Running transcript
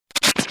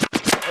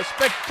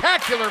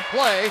spectacular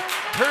play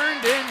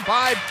turned in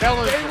by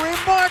Bellinger. A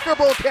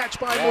remarkable catch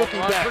by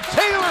Mookie Betts. For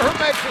Taylor, who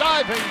makes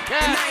diving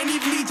catch. You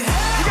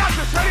got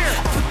this right here.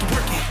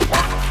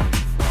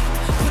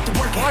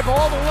 Fly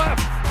ball to left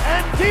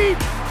and deep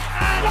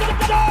and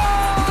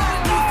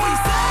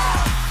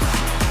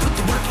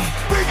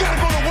We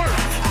gotta go to work.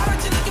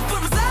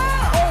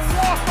 a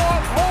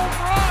walk-off home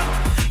run.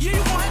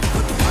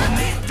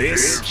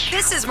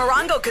 This is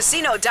Morongo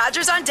Casino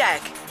Dodgers on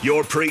Deck.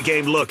 Your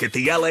pregame look at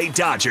the LA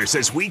Dodgers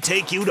as we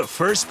take you to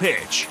first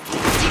pitch.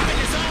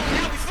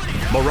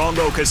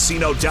 Morongo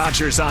Casino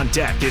Dodgers on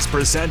Deck is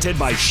presented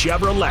by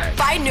Chevrolet,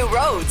 Find new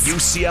roads.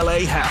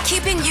 UCLA Health,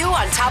 Keeping you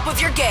on top of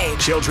your game.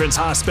 Children's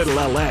Hospital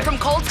LA, From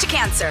colds to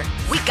cancer,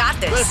 we got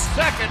The this.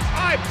 second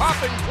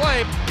eye-popping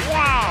play.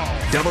 Wow.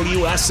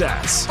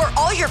 WSS, For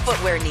all your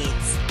footwear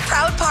needs.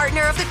 Proud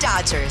partner of the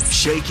Dodgers.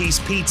 Shakey's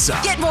Pizza,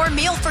 Get more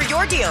meal for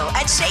your deal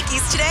at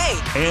Shakey's today.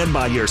 and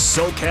by your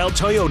SoCal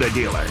Toyota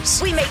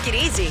dealers. We make it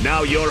easy.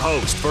 Now your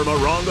host for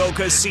Morongo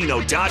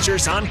Casino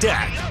Dodgers on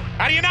Deck.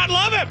 How do you not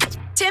love him?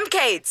 Tim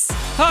Cates.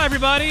 Hi,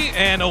 everybody,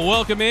 and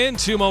welcome in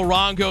to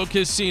Morongo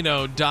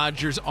Casino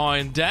Dodgers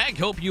on Deck.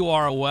 Hope you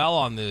are well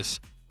on this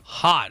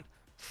hot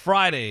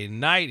Friday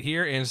night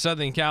here in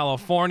Southern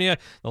California.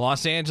 The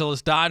Los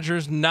Angeles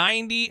Dodgers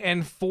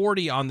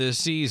 90-40 on this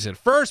season.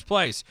 First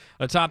place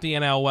atop the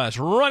NL West,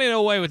 running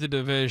away with the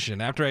division.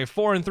 After a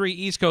 4-3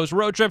 East Coast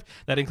road trip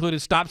that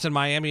included stops in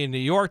Miami and New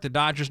York, the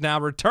Dodgers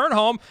now return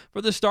home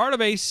for the start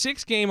of a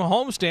 6-game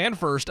homestand.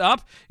 First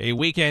up, a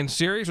weekend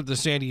series with the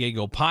San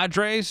Diego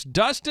Padres.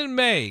 Dustin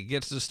May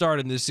gets the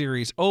start in this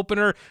series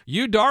opener.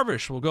 Yu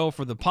Darvish will go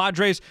for the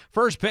Padres.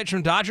 First pitch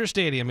from Dodger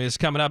Stadium is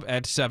coming up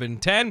at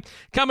 7:10.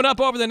 Coming up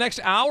over the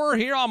next hour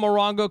here on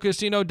Morongo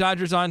Casino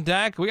Dodgers on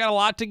Deck, we got a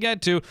lot to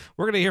get to.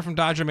 We're going to hear from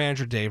Dodger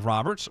manager Dave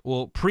Roberts.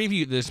 We'll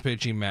preview this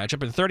pitching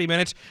matchup. In 30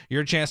 minutes,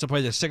 your chance to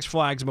play the Six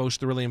Flags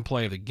Most Thrilling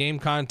Play of the Game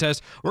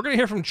contest. We're going to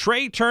hear from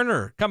Trey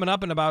Turner coming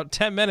up in about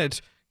 10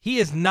 minutes. He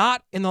is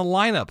not in the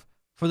lineup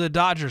for the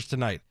Dodgers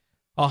tonight.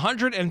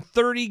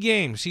 130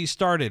 games he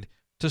started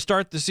to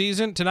start the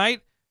season.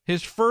 Tonight,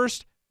 his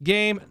first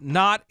game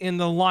not in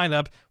the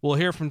lineup. We'll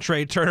hear from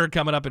Trey Turner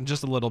coming up in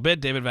just a little bit.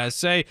 David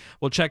Vassegh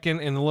will check in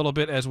a little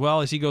bit as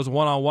well as he goes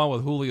one-on-one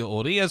with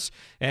Julio Urias.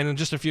 And in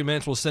just a few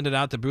minutes, we'll send it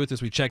out to booth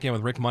as we check in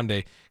with Rick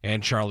Monday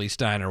and Charlie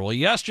Steiner. Well,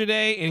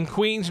 yesterday in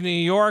Queens, New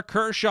York,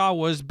 Kershaw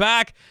was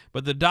back,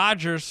 but the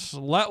Dodgers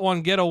let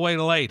one get away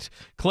late.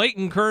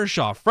 Clayton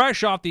Kershaw,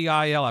 fresh off the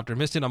IL after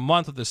missing a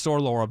month with the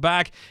sore lower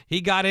back, he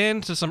got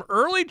into some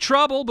early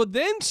trouble, but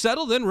then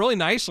settled in really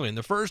nicely. In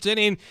the first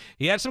inning,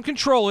 he had some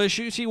control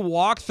issues. He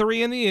walked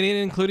 3 in the inning,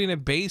 including a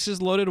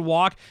bases-loaded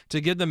walk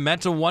to give the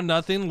Mets a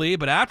 1-0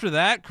 lead. But after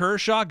that,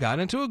 Kershaw got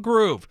into a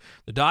groove.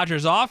 The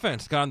Dodgers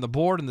offense got on the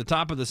board in the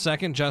top of the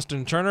second.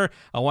 Justin Turner,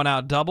 a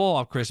one-out double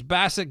off Chris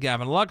Bassett.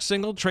 Gavin Lux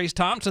singled. Trace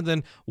Thompson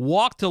then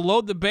walked to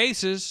load the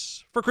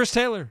bases for Chris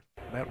Taylor.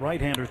 That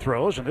right-hander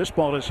throws, and this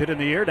ball is hit in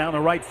the air down the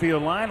right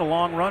field line. A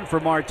long run for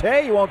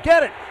Marte. He won't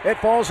get it. It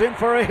falls in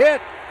for a hit.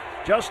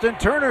 Justin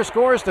Turner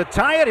scores to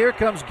tie it. Here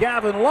comes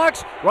Gavin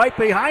Lux. Right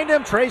behind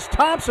him, Trace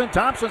Thompson.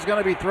 Thompson's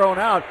going to be thrown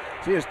out.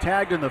 He is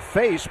tagged in the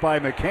face by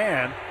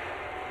McCann.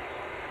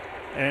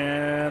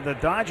 And the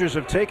Dodgers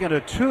have taken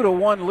a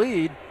 2-1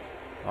 lead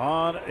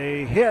on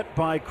a hit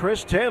by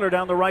Chris Taylor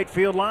down the right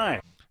field line.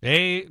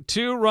 A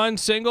 2-run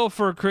single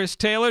for Chris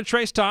Taylor.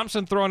 Trace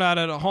Thompson thrown out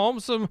at home.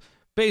 Some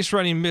base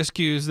running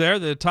miscues there.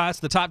 The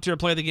top tier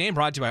play of the game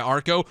brought to you by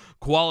Arco.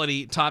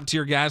 Quality top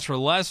tier gas for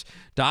less.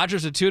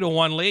 Dodgers a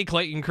 2-1 lead.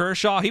 Clayton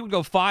Kershaw, he would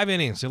go 5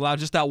 innings. He allowed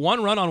just that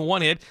 1 run on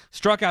 1 hit.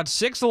 Struck out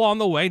 6 along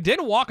the way.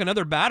 Did walk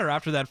another batter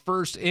after that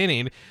first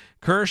inning.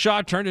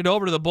 Kershaw turned it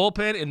over to the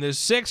bullpen in the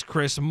 6th.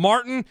 Chris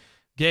Martin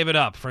gave it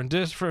up.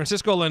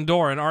 Francisco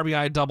Lindor, an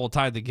RBI double,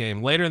 tied the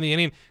game. Later in the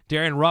inning,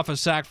 Darren Ruff a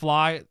sac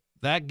fly.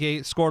 That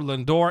scored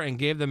Lindor and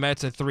gave the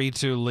Mets a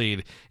 3-2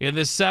 lead. In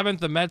the 7th,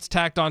 the Mets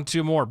tacked on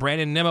 2 more.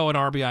 Brandon Nimmo an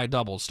RBI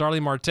double.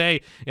 Starling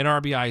Marte an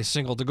RBI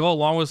single to go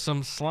along with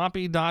some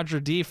sloppy Dodger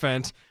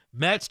defense.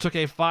 Mets took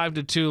a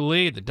 5-2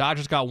 lead. The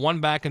Dodgers got 1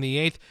 back in the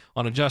 8th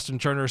on a Justin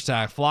Turner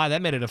sac fly.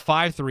 That made it a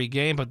 5-3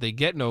 game, but they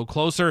get no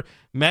closer.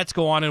 Mets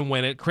go on and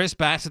win it. Chris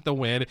Bassett the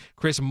win.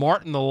 Chris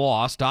Martin the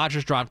loss.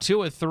 Dodgers drop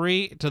 2 of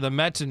 3 to the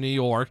Mets in New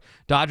York.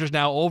 Dodgers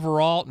now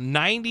overall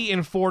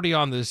 90-40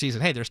 on the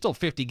season. Hey, they're still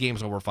 50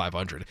 games over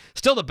 500.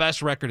 Still the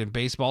best record in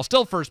baseball.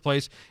 Still first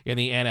place in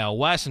the NL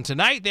West. And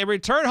tonight they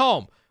return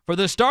home for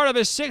the start of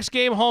a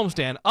 6-game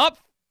homestand. Up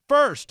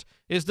first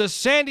is the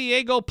San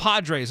Diego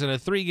Padres in a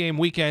 3-game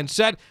weekend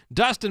set.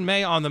 Dustin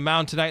May on the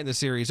mound tonight in the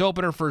series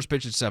opener. First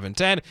pitch at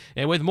 7:10.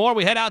 And with more,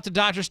 we head out to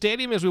Dodger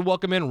Stadium as we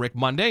welcome in Rick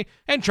Monday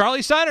and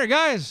Charlie Steiner.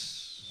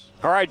 Guys.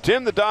 All right,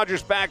 Tim, the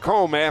Dodgers back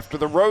home after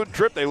the road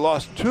trip. They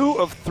lost 2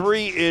 of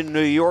 3 in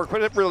New York,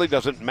 but it really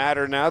doesn't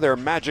matter now. Their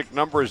magic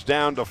number is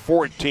down to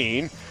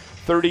 14.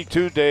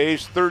 32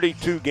 days,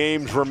 32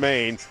 games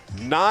remain.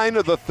 9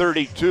 of the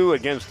 32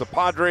 against the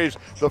Padres,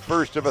 the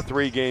first of a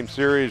 3-game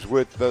series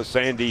with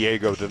San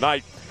Diego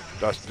tonight.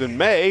 Dustin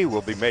May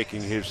will be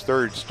making his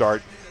 3rd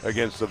start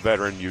against the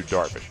veteran Yu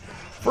Darvish.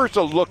 First,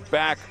 a look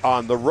back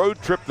on the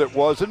road trip that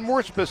was, and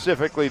more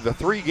specifically, the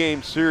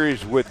 3-game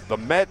series with the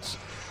Mets.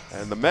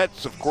 And the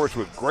Mets, of course,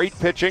 with great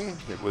pitching.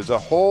 It was a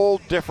whole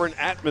different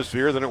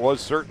atmosphere than it was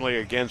certainly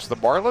against the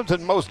Marlins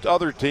and most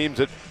other teams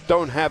that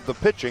don't have the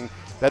pitching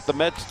that the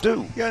Mets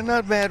do. Yeah,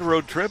 not a bad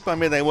road trip. I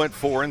mean, they went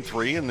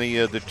 4-3 in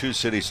the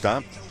two-city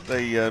stop.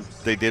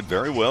 They did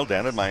very well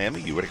down in Miami.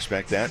 You would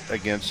expect that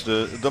against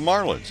the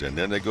Marlins. And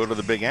then they go to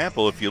the Big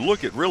Apple. If you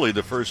look at really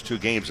the first 2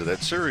 games of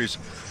that series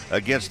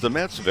against the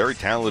Mets, a very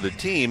talented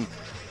team,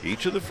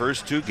 each of the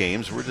first 2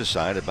 games were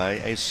decided by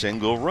a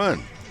single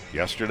run.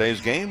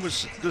 Yesterday's game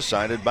was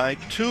decided by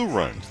 2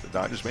 runs. The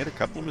Dodgers made a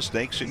couple of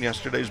mistakes in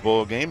yesterday's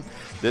ball game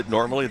that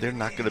normally they're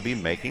not going to be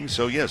making.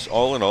 So, yes,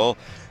 all in all,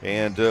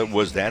 and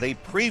was that a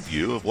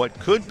preview of what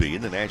could be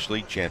in the National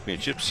League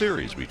Championship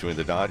Series between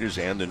the Dodgers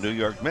and the New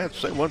York Mets?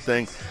 Say one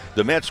thing,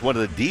 the Mets, one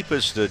of the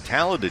deepest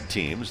talented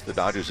teams the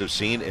Dodgers have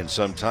seen in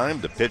some time.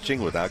 The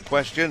pitching, without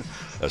question,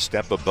 a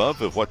step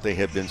above of what they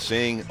have been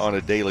seeing on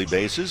a daily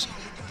basis.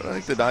 But I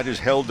think the Dodgers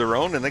held their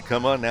own, and they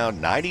come on now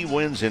 90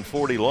 wins and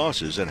 40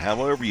 losses, and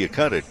however you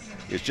cut it,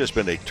 it's just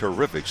been a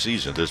terrific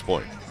season at this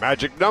point.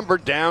 Magic number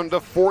down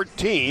to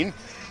 14,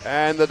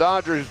 and the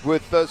Dodgers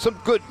with some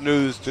good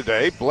news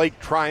today. Blake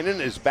Treinen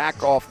is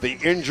back off the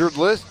injured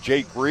list.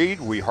 Jake Reed,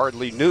 we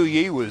hardly knew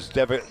ye, was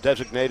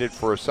designated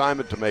for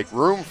assignment to make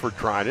room for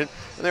Treinen.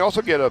 And they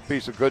also get a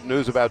piece of good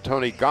news about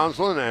Tony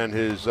Gonsolin and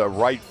his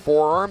right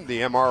forearm, the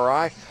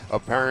MRI,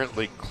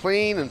 apparently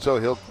clean, and so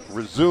he'll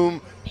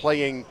resume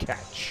playing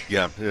catch.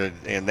 Yeah,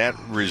 and that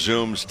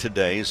resumes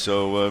today.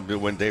 So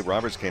when Dave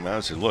Roberts came out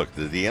and said, look,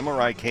 the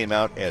MRI came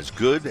out as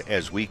good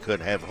as we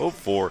could have hoped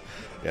for.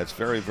 That's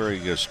very,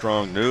 very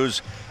strong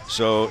news.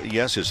 So,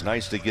 yes, it's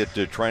nice to get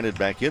Treinen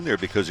back in there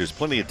because there's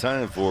plenty of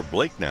time for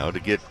Blake now to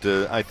get,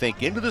 I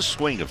think, into the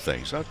swing of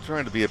things. Not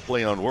trying to be a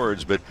play on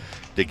words, but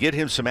to get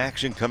him some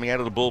action coming out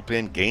of the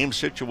bullpen, game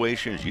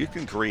situations. You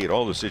can create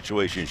all the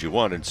situations you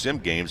want in sim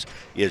games.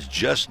 Is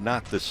just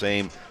not the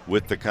same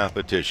with the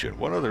competition.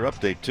 One other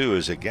update, too,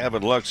 is that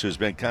Gavin Lux, who's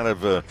been kind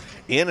of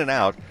in and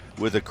out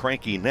with a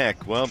cranky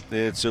neck, well,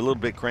 it's a little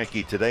bit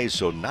cranky today,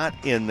 so not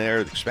in there.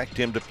 Expect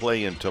him to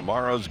play in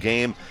tomorrow's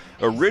game.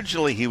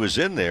 Originally, he was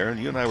in there,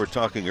 and you and I were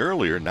talking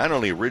earlier, not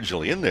only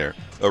originally in there,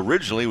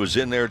 originally was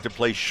in there to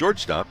play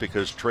shortstop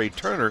because Trey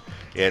Turner,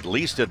 at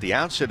least at the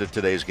outset of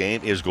today's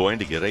game, is going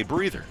to get a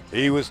breather.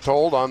 He was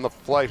told on the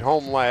flight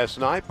home last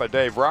night by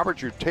Dave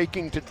Roberts, you're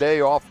taking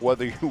today off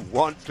whether you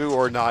want to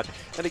or not.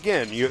 And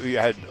again, you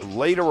had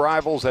late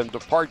arrivals and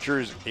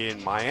departures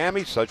in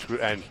Miami,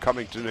 and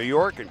coming to New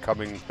York and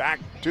coming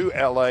back to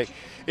L.A.,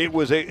 it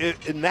was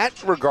in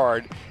that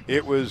regard,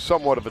 it was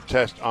somewhat of a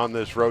test on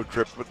this road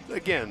trip. But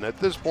again, at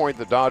this point,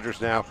 the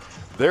Dodgers now,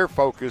 their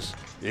focus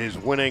is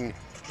winning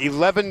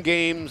 11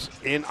 games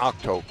in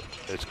October.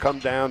 It's come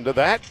down to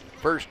that.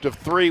 First of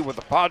 3 with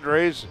the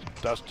Padres,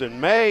 Dustin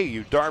May,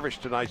 Yu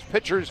Darvish, tonight's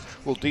pitchers.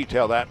 We'll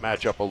detail that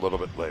matchup a little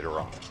bit later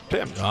on.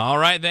 Tim. All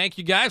right, thank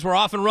you guys. We're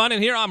off and running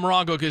here on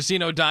Morongo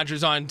Casino.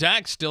 Dodgers on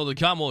deck. Still to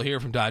come, we'll hear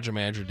from Dodger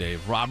manager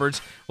Dave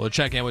Roberts. We'll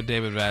check in with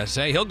David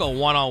Vassegh. He'll go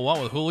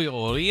one-on-one with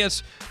Julio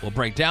Urias. We'll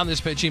break down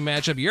this pitching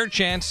matchup. Your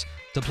chance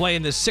to play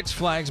in the Six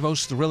Flags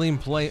most thrilling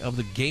play of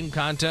the game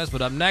contest.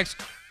 But up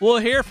next, we'll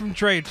hear from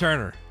Trey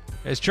Turner.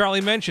 As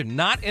Charlie mentioned,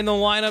 not in the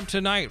lineup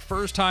tonight.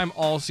 First time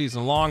all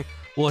season long.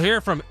 We'll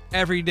hear from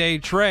Everyday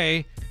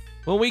Trey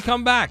when we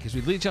come back as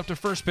we lead up to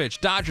first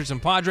pitch. Dodgers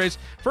and Padres.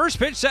 First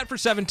pitch set for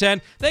 7:10.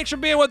 Thanks for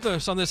being with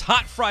us on this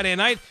hot Friday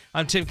night.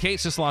 I'm Tim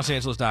Cates, this Los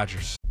Angeles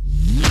Dodgers.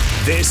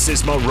 This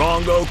is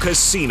Morongo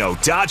Casino.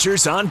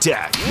 Dodgers on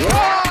deck.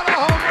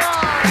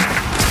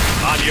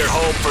 On your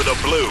home for the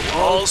blue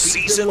all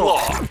season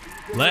long.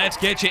 Let's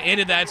get you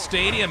into that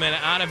stadium and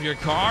out of your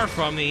car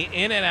from the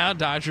In-N-Out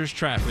Dodgers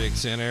Traffic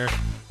Center.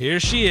 Here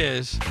she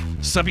is,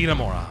 Sabina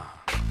Mora.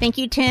 Thank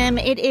you, Tim.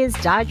 It is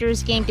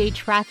Dodgers game day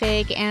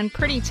traffic and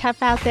pretty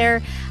tough out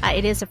there.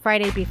 It is a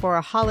Friday before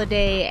a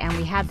holiday, and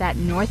we have that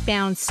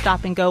northbound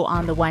stop and go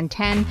on the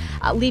 110,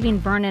 leaving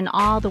Vernon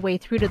all the way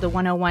through to the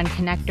 101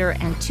 connector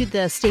and to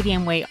the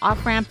Stadium Way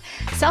off-ramp.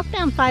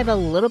 Southbound 5 a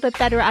little bit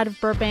better out of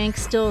Burbank,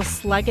 still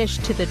sluggish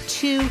to the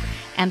 2.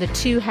 And the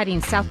 2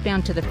 heading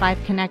southbound to the 5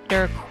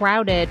 connector,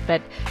 crowded,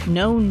 but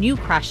no new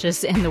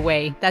crashes in the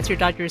way. That's your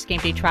Dodgers game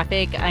day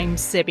traffic. I'm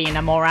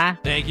Sabina Mora.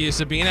 Thank you,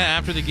 Sabina.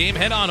 After the game,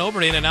 head on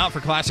over to In-N-Out for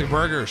classic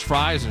burgers,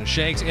 fries, and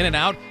shakes.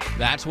 In-N-Out,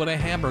 that's what a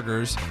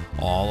hamburger's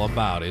all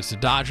about. It's the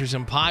Dodgers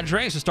and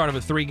Padres, the start of a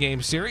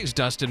 3-game series.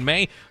 Dustin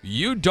May,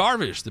 Yu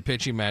Darvish, the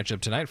pitching matchup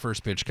tonight.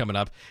 First pitch coming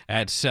up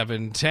at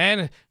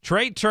 7:10.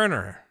 Trey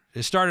Turner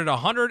has started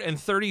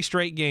 130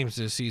 straight games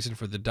this season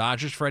for the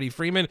Dodgers. Freddie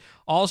Freeman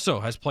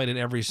also has played in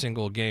every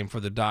single game for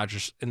the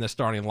Dodgers in the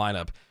starting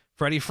lineup.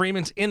 Freddie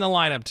Freeman's in the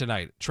lineup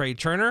tonight. Trey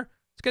Turner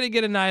is going to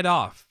get a night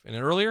off. And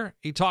earlier,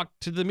 he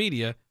talked to the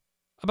media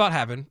about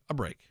having a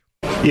break.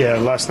 Yeah,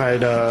 last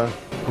night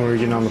when we were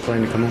getting on the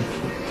plane to come home.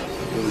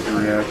 What was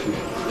your reaction?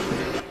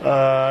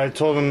 I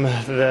told him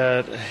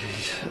that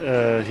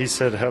he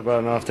said, how about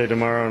an off day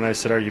tomorrow? And I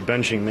said, are you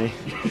benching me?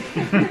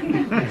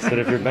 I said,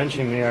 if you're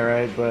benching me, all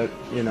right, but,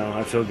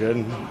 I feel good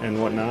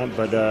and whatnot.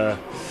 But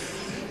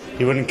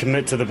he wouldn't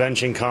commit to the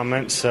benching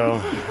comment, so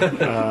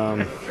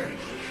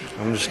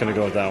I'm just going to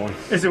go with that one.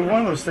 Is it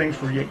one of those things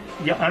where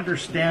you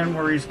understand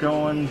where he's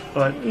going,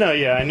 but... No,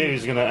 yeah, I knew he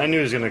was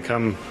going to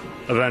come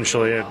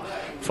eventually. I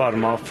fought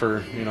him off for,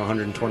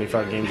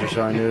 125 games or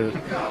so. I knew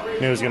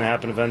it was going to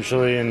happen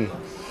eventually, and...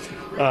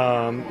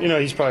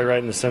 he's probably right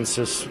in the sense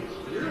just,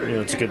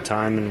 it's a good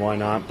time and why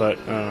not. But,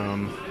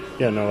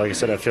 like I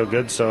said, I feel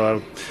good, so I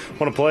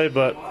want to play,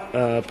 but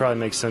probably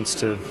makes sense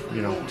to,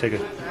 take a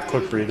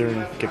quick breather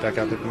and get back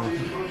out there tomorrow.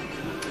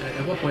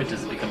 At what point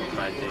does it become a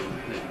pride thing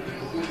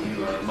that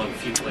you are among a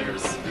few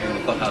players in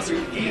the clubhouse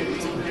or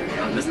games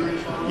on this night?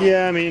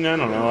 Yeah, I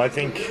don't know. I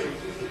think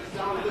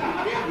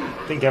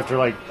after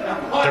like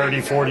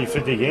 30, 40,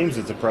 50 games,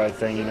 it's a pride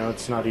thing.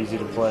 It's not easy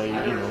to play,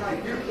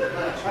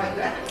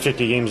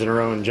 50 games in a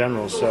row in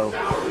general. So,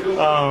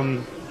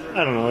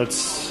 I don't know.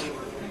 It's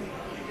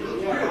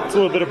a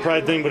little bit of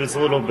pride thing, but it's a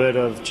little bit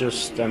of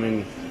just,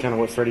 kind of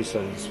what Freddie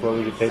said. It's what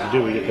we get paid to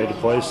do. We get paid to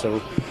play.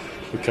 So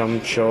we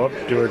come, show up,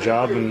 do our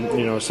job.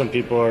 And, some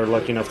people are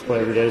lucky enough to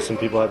play every day. Some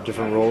people have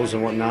different roles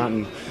and whatnot.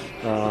 And,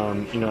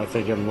 I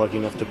think I'm lucky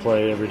enough to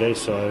play every day.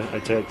 So I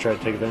try to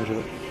take advantage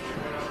of it.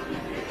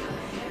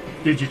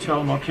 Did you tell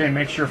him, okay,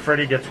 make sure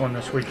Freddie gets one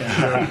this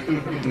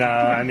weekend? No,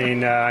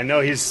 I know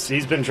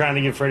he's been trying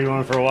to get Freddie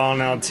one for a while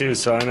now too,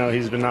 so I know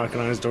he's been knocking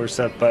on his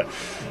doorstep. But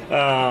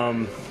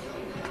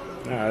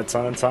it's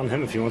on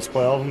him. If he wants to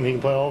play all of them, he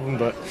can play all of them.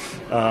 But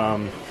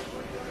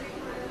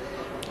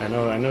I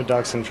know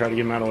Doc's gonna try to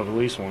get him out of at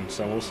least one,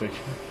 so we'll see.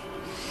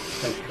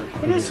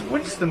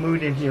 What is the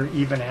mood in here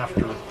even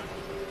after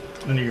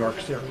the New York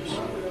series?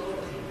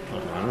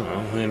 I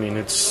don't know.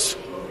 It's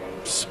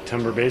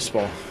September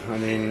baseball.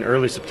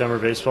 Early September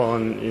baseball,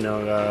 and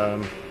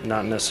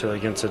not necessarily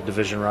against a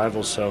division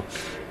rival. So,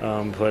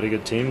 played a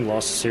good team,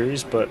 lost the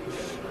series, but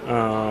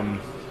I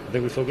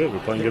think we feel good. We're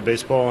playing good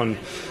baseball, and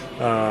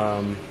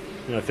I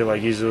feel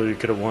like easily we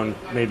could have won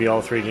maybe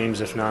all 3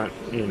 games, if not,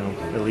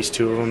 at least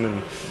 2 of them.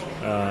 And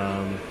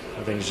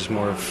I think it's just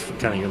more of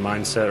kind of your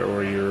mindset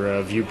or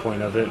your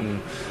viewpoint of it.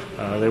 And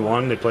they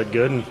won. They played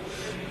good,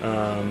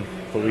 and.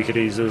 But we could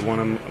easily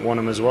won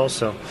them as well,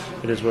 so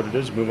it is what it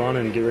is. Move on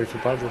and get ready for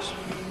Padres.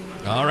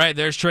 All right,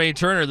 there's Trey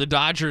Turner. The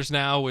Dodgers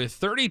now with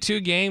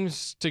 32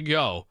 games to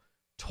go,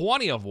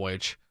 20 of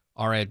which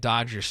are at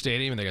Dodger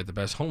Stadium, and they got the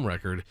best home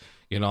record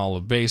in all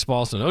of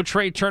baseball. So no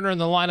Trey Turner in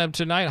the lineup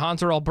tonight.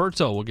 Hanser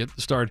Alberto will get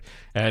the start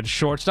at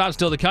shortstop.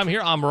 Still to come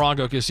here on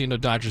Morongo Casino,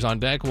 Dodgers on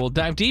Deck. We'll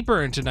dive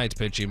deeper into tonight's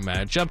pitching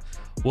matchup.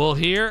 We'll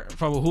hear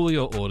from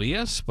Julio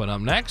Urias, but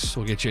up next,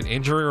 we'll get you an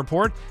injury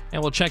report,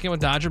 and we'll check in with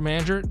Dodger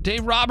manager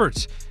Dave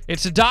Roberts.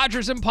 It's the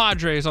Dodgers and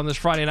Padres on this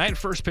Friday night.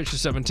 First pitch is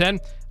 7:10.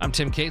 I'm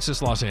Tim Cates,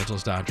 this Los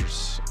Angeles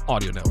Dodgers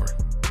Audio Network.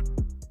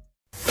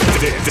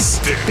 This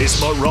is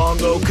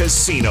Morongo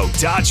Casino,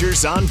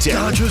 Dodgers on Deck.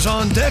 Dodgers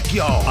on deck,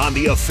 y'all. On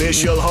the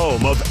official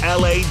home of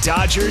LA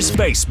Dodgers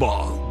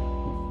baseball.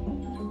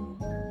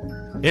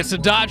 It's the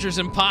Dodgers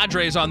and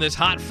Padres on this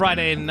hot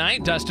Friday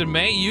night. Dustin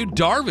May, Yu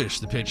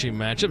Darvish, the pitching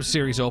matchup.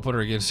 Series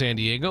opener against San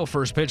Diego.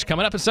 First pitch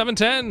coming up at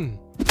 7:10.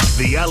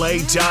 The LA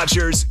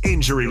Dodgers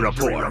Injury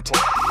Report.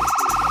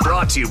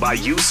 Brought to you by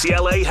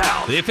UCLA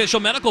Health. The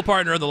official medical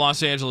partner of the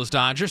Los Angeles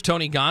Dodgers,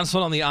 Tony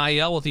Gonsolin, on the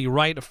IL with the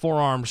right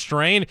forearm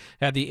strain.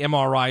 Had the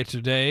MRI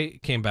today.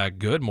 Came back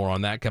good. More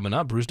on that coming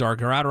up. Bruce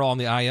Darker-Adderall on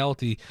the IL with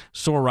the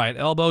sore right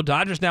elbow.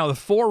 Dodgers now with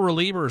 4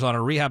 relievers on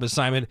a rehab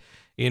assignment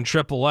in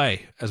AAA,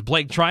 as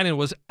Blake Trinan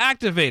was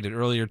activated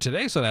earlier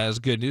today, so that is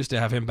good news to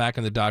have him back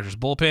in the Dodgers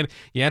bullpen.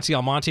 Yancy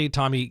Almonte,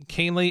 Tommy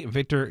Kahnle,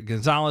 Victor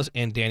Gonzalez,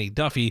 and Danny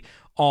Duffy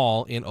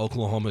all in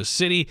Oklahoma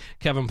City.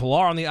 Kevin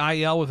Pillar on the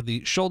IL with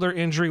the shoulder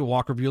injury.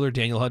 Walker Buehler,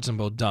 Daniel Hudson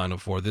both done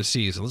for this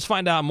season. Let's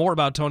find out more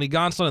about Tony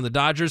Gonsolin and the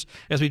Dodgers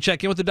as we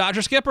check in with the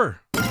Dodger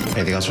skipper.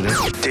 Anything else for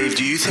Dave? Dave,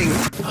 do you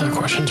think... Other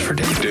questions for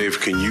Dave? Dave,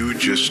 can you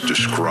just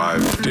describe...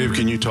 Dave,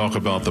 can you talk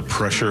about the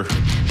pressure?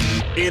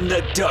 In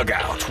the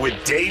dugout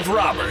with Dave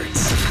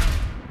Roberts.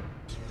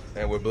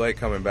 And with Blake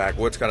coming back,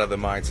 what's kind of the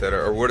mindset,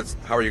 or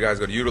how are you guys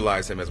going to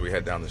utilize him as we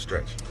head down the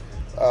stretch?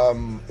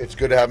 It's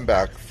good to have him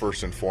back,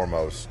 first and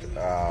foremost.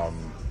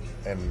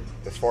 And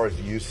as far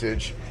as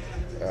usage,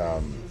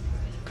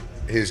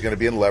 he's going to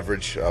be in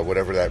leverage,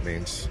 whatever that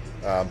means.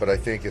 But I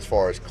think as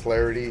far as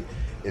clarity,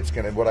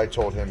 what I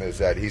told him is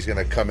that he's going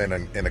to come in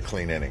a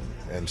clean inning.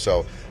 And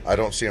so I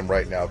don't see him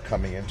right now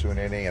coming into an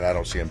inning, and I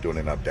don't see him doing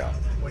an up-down.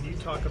 When you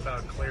talk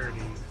about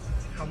clarity,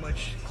 how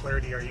much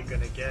clarity are you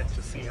going to get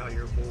to see how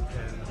your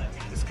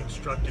bullpen is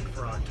constructed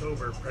for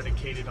October,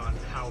 predicated on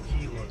how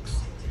he looks?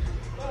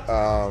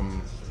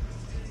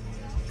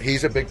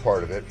 He's a big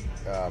part of it.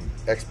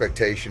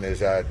 Expectation is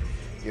that,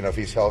 if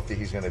he's healthy,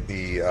 he's going to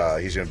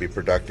be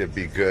productive,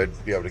 be good,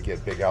 be able to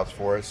get big outs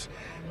for us.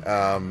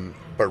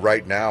 But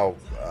right now,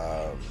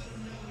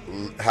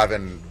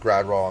 having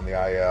Graterol on the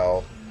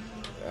IL,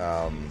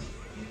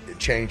 it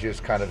changes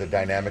kind of the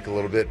dynamic a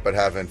little bit. But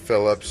having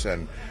Phillips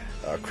and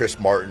Chris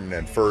Martin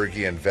and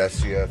Fergie and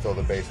Vesia throw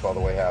the baseball the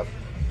way they have,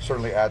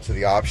 certainly adds to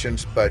the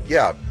options. But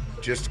yeah,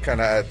 just kind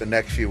of at the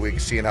next few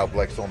weeks, seeing how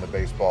Blake's throwing the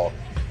baseball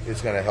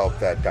is going to help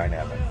that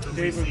dynamic.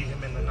 Do you see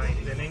him in the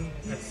 9th inning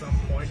at some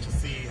point to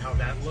see how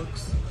that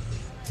looks?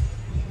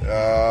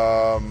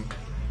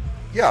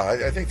 Yeah,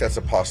 I think that's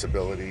a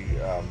possibility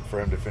for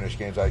him to finish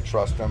games. I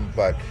trust him,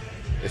 but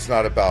it's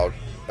not about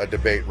a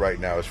debate right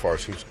now as far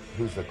as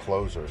who's the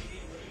closer.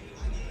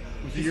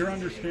 Was it your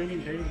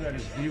understanding, Dave, that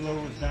his velo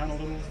was down a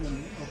little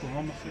in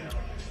Oklahoma City?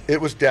 It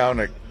was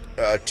down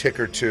a tick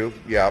or two,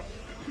 yeah.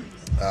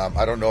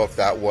 I don't know if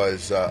that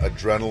was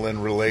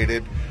adrenaline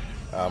related.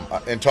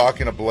 And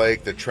talking to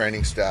Blake, the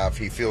training staff,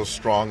 he feels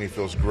strong, he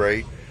feels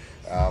great.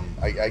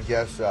 I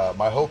guess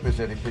my hope is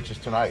that he pitches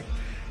tonight,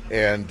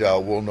 and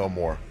we'll know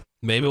more.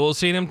 Maybe we'll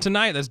see him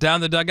tonight. That's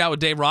Down the Dugout with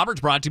Dave Roberts,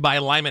 brought to you by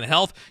Alignment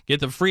Health. Get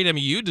the freedom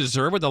you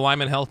deserve with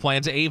Alignment Health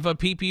Plan's AVA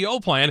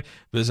PPO plan.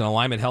 Visit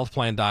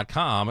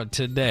alignmenthealthplan.com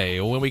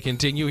today. When we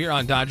continue here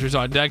on Dodgers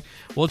on Deck,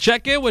 we'll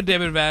check in with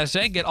David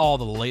Vassegh, get all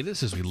the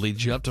latest as we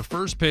lead you up to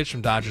first pitch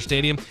from Dodger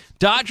Stadium.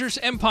 Dodgers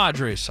and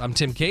Padres. I'm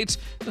Tim Cates.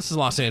 This is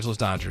Los Angeles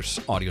Dodgers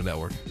Audio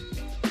Network.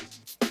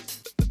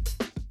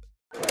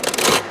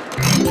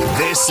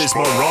 This is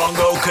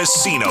Morongo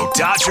Casino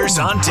Dodgers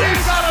on Deck.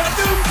 We got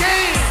a new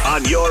game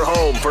on your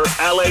home for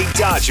LA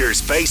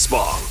Dodgers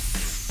baseball.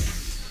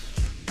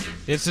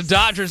 It's the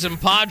Dodgers and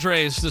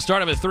Padres, the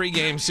start of a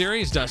 3-game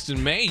series.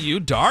 Dustin May, Yu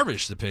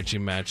Darvish, the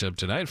pitching matchup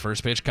tonight.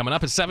 First pitch coming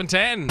up at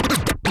 7:10.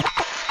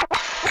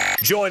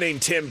 Joining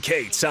Tim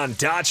Cates on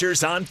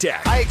Dodgers on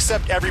Deck. I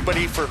accept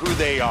everybody for who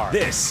they are.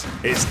 This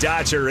is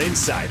Dodger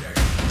Insider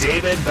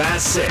David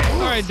Vassegh.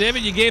 All right,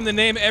 David, you gave him the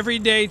name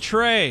Everyday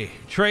Trey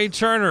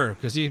Turner,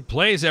 because he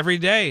plays every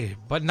day,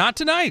 but not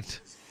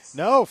tonight.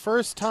 No,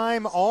 first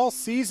time all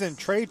season,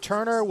 Trey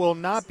Turner will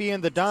not be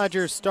in the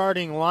Dodgers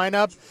starting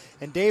lineup,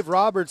 and Dave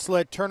Roberts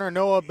let Turner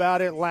know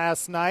about it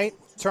last night.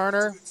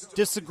 Turner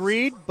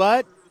disagreed,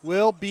 but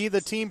will be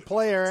the team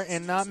player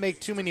and not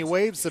make too many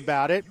waves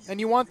about it. And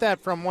you want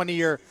that from one of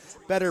your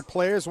better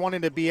players,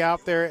 wanting to be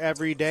out there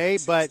every day.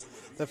 But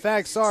the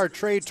facts are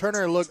Trey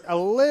Turner looked a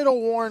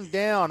little worn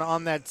down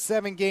on that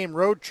 7-game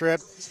road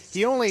trip.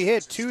 He only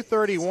hit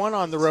 .231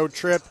 on the road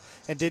trip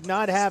and did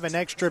not have an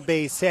extra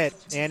base hit.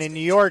 And in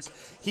New York,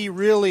 he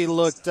really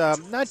looked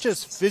not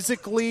just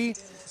physically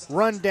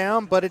run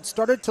down, but it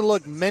started to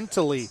look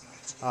mentally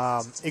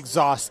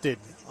exhausted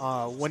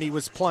when he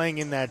was playing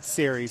in that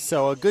series.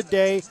 So a good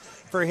day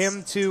for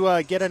him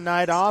to get a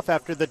night off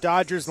after the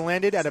Dodgers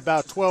landed at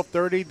about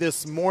 12:30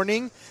 this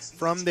morning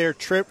from their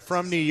trip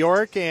from New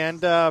York.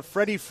 And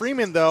Freddie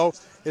Freeman, though,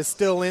 is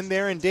still in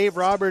there. And Dave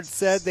Roberts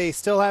said they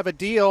still have a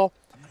deal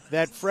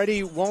that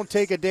Freddie won't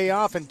take a day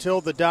off until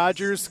the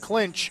Dodgers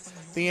clinch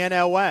the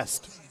NL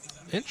West.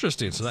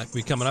 Interesting. So that will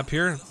be coming up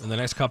here in the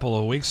next couple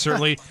of weeks,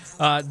 certainly.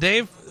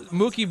 Dave,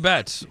 Mookie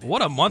Betts,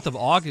 what a month of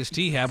August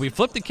he had. We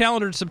flipped the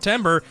calendar to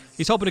September.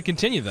 He's hoping to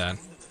continue that.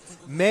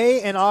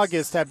 May and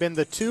August have been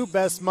the two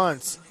best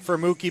months for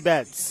Mookie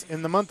Betts.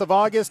 In the month of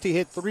August, he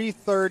hit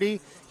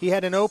 .330. He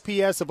had an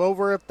OPS of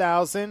over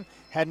 1,000,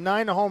 had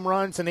 9 home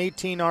runs and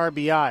 18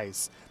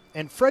 RBIs.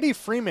 And Freddie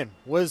Freeman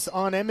was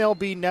on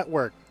MLB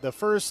Network the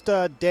first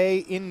day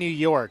in New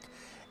York.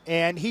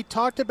 And he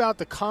talked about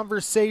the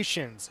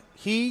conversations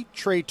he,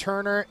 Trey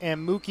Turner,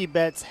 and Mookie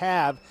Betts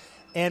have,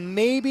 and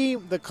maybe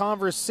the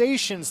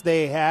conversations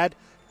they had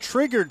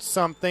triggered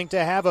something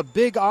to have a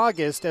big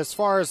August as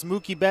far as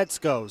Mookie Betts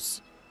goes.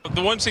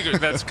 The one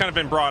secret that's kind of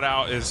been brought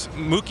out is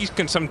Mookie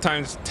can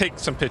sometimes take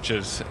some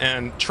pitches,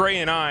 and Trey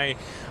and I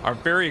are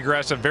very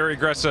aggressive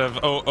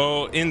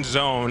in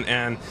zone,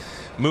 and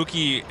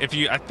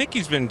Mookie, I think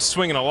he's been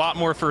swinging a lot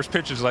more first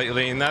pitches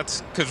lately, and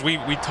that's because we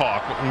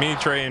talk. Me,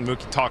 Trey, and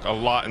Mookie talk a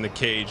lot in the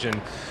cage,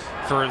 and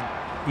for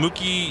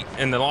Mookie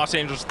and the Los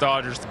Angeles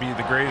Dodgers to be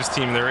the greatest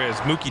team there is,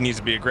 Mookie needs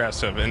to be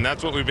aggressive, and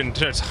that's what we've been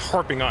just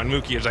harping on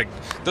Mookie. It's like,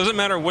 doesn't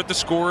matter what the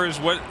score is,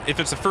 if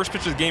it's the first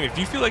pitch of the game, if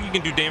you feel like you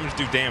can do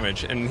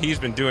damage, and he's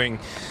been doing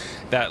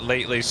that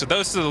lately. So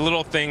those are the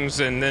little things,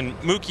 and then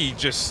Mookie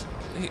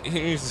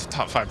he's the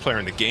top 5 player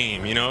in the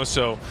game,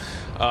 so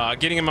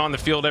getting him on the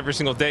field every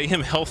single day, him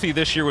healthy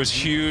this year was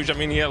huge. I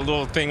mean, he had a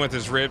little thing with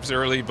his ribs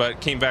early,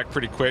 but came back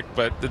pretty quick.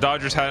 But the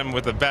Dodgers had him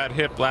with a bad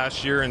hip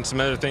last year and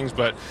some other things,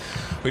 but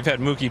we've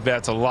had Mookie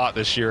Betts a lot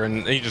this year,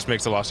 and he just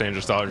makes the Los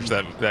Angeles Dodgers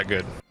that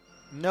good.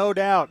 No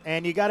doubt.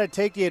 And you got to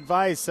take the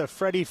advice of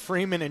Freddie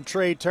Freeman and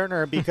Trey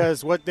Turner,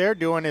 because what they're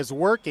doing is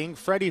working.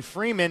 Freddie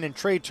Freeman and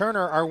Trey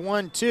Turner are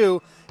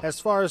 1-2 as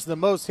far as the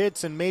most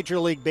hits in Major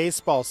League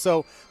Baseball.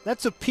 So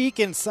that's a peek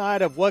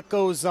inside of what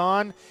goes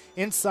on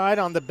inside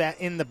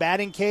in the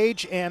batting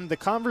cage and the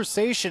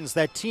conversations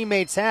that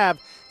teammates have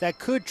that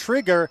could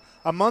trigger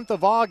a month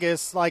of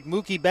August like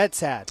Mookie Betts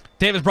had.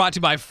 Dave is brought to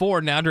you by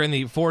Ford now during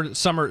the Ford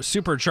Summer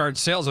Supercharged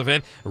Sales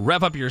Event.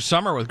 Rev up your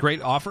summer with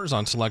great offers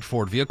on select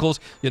Ford vehicles.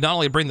 You'll not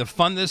only bring the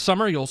fun this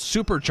summer, you'll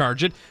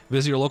supercharge it.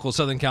 Visit your local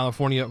Southern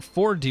California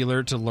Ford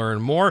dealer to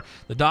learn more.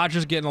 The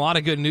Dodgers getting a lot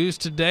of good news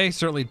today.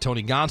 Certainly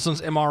Tony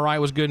Gonsolin's MRI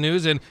was good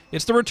news, and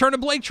it's the return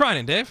of Blake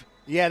Treinen, Dave.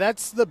 Yeah,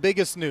 that's the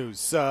biggest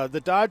news.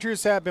 The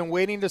Dodgers have been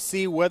waiting to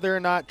see whether or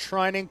not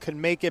Treinen could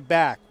make it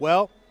back.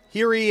 Well,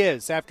 here he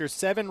is after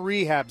 7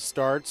 rehab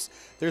starts.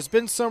 There's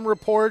been some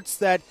reports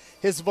that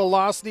his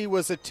velocity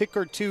was a tick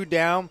or two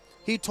down.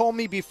 He told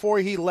me before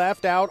he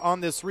left out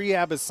on this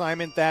rehab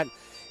assignment that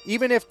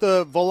even if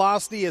the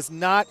velocity is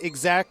not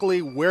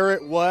exactly where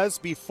it was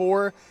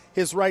before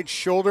his right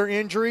shoulder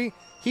injury,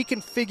 he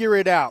can figure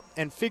it out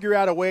and figure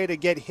out a way to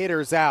get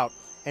hitters out.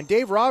 And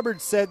Dave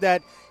Roberts said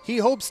that he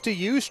hopes to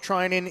use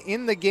Treinen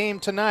in the game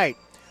tonight.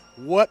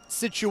 What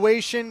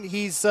situation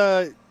he's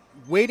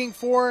waiting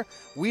for,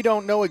 we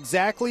don't know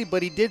exactly,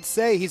 but he did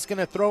say he's going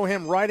to throw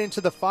him right into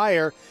the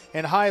fire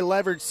in high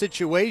leverage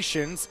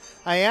situations.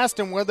 I asked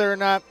him whether or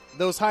not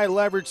those high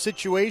leverage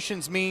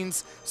situations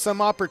means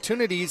some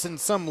opportunities and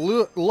some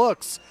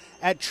looks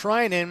at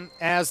Treinen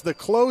as the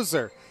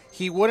closer.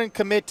 He wouldn't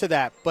commit to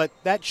that, but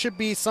that should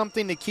be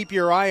something to keep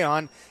your eye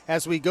on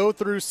as we go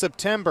through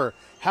September.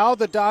 How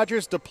the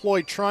Dodgers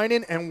deploy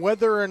Treinen and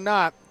whether or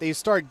not they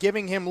start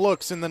giving him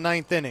looks in the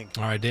 9th inning.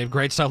 All right, Dave,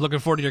 great stuff. Looking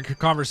forward to your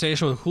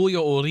conversation with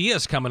Julio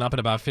Urias coming up in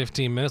about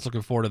 15 minutes.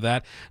 Looking forward to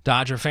that.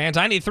 Dodger fans,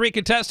 I need 3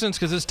 contestants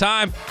because it's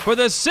time for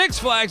the Six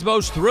Flags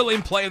Most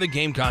Thrilling Play of the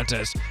Game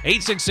contest.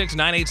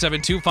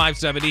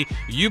 866-987-2570.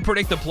 You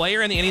predict the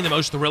player and the inning the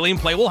most thrilling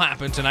play will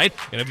happen tonight.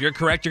 And if you're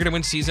correct, you're going to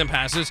win season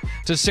passes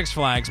to Six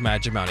Flags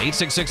Magic Mountain.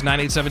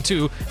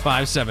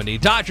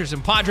 866-987-2570. Dodgers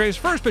and Padres,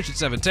 first pitch at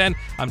 7:10.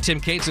 I'm Tim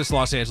Cates, this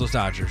Los Angeles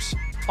Dodgers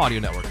Audio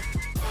Network.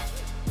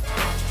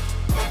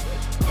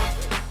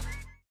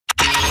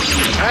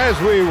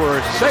 As we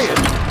were saying,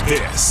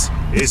 this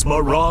is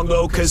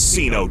Morongo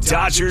Casino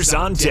Dodgers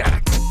on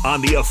Deck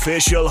on the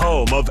official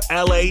home of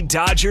LA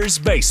Dodgers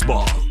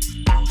baseball.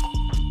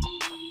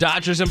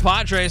 Dodgers and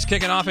Padres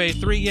kicking off a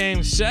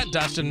 3-game set.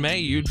 Dustin May,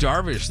 Yu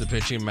Darvish, the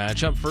pitching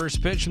matchup.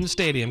 First pitch from the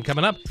stadium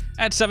coming up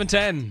at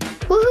 7:10.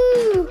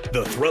 Woohoo!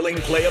 The thrilling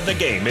play of the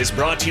game is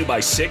brought to you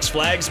by Six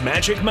Flags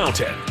Magic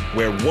Mountain,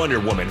 where Wonder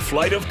Woman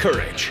Flight of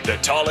Courage, the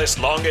tallest,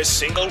 longest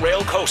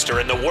single-rail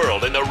coaster in the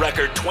world and the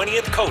record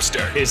 20th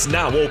coaster, is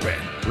now open.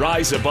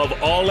 Rise above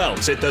all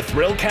else at the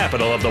thrill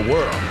capital of the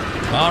world.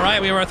 All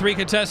right, we have our 3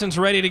 contestants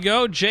ready to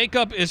go.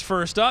 Jacob is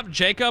first up.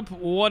 Jacob,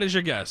 what is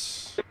your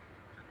guess?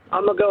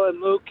 I'm going to go with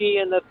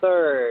Mookie in the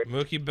 3rd.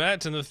 Mookie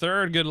Betts in the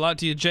 3rd. Good luck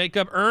to you,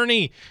 Jacob.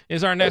 Ernie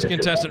is our next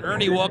contestant.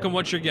 Ernie, welcome.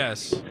 What's your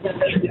guess?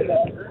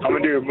 I'm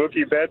going to do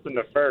Mookie Betts in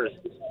the 1st.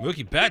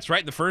 Mookie Betts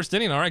right in the 1st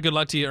inning. All right, good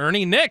luck to you,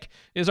 Ernie. Nick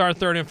is our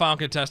 3rd and final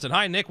contestant.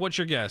 Hi, Nick. What's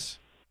your guess?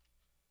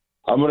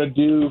 I'm going to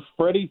do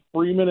Freddie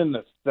Freeman in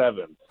the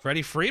 7th.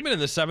 Freddie Freeman in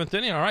the 7th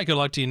inning. All right, good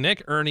luck to you,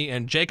 Nick, Ernie,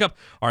 and Jacob,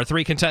 our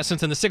 3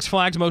 contestants in the Six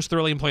Flags Most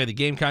Thrilling Play of the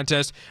Game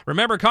contest.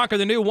 Remember, conquer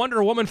the new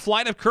Wonder Woman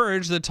Flight of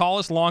Courage, the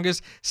tallest,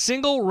 longest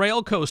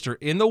single-rail coaster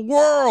in the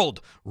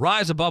world.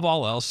 Rise above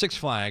all else, Six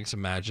Flags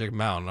Magic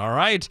Mountain. All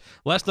right,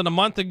 less than a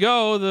month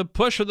ago, the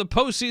push for the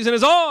postseason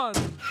is on.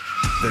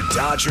 The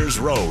Dodgers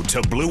road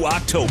to Blue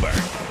October.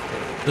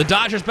 The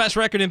Dodgers' best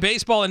record in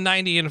baseball in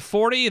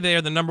 90-40. They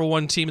are the number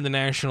 1 team in the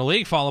National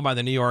League, followed by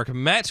the New York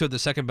Mets, who have the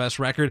second best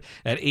record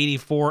at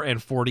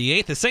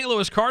 84-48. The St.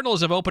 Louis Cardinals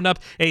have opened up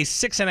a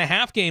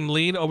 6.5-game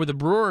lead over the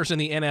Brewers in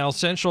the NL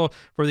Central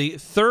for the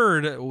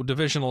 3rd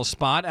divisional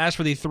spot. As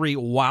for the 3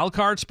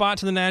 wildcard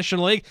spots in the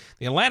National League,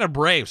 the Atlanta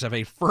Braves have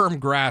a firm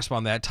grasp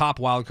on that top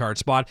wildcard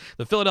spot.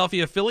 The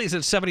Philadelphia Phillies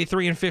at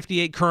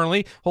 73-58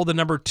 currently hold the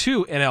number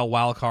 2 NL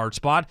wildcard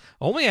spot.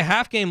 Only a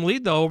half-game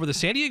lead, though, over the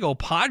San Diego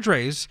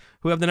Padres,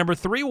 who have the number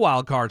 3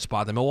 wild card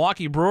spot. The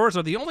Milwaukee Brewers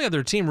are the only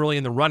other team really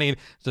in the running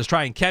to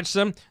try and catch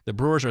them. The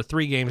Brewers are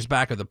 3 games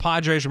back of the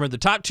Padres. Remember, the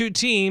top 2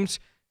 teams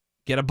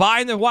get a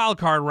bye in the wild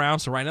card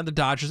round, so right now the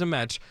Dodgers and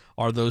Mets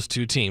are those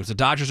 2 teams. The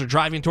Dodgers are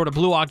driving toward a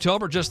Blue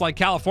October, just like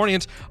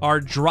Californians are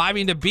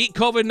driving to beat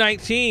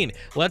COVID-19.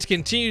 Let's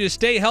continue to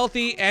stay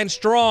healthy and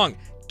strong.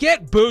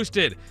 Get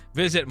boosted.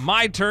 Visit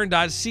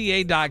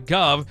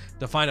myturn.ca.gov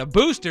to find a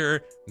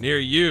booster near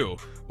you.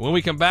 When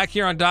we come back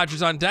here on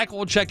Dodgers on Deck,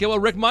 we'll check in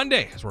with Rick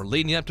Monday as we're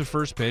leading you up to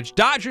first pitch.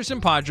 Dodgers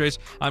and Padres.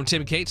 I'm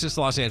Tim Cates, this is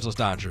Los Angeles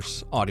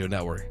Dodgers Audio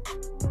Network.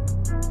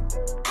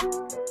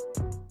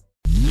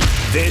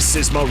 This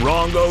is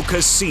Morongo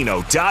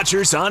Casino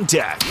Dodgers on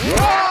Deck.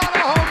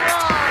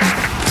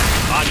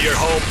 On your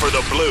home for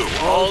the Blue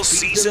all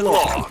season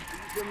long.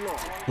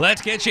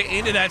 Let's get you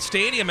into that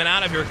stadium and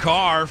out of your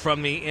car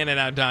from the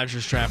In-N-Out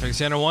Dodgers Traffic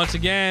Center. Once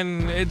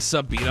again, it's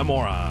Sabina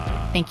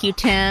Mora. Thank you,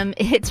 Tim.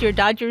 It's your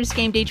Dodgers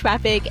game day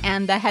traffic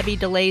and the heavy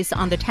delays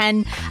on the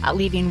 10,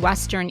 leaving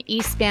Western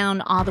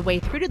eastbound all the way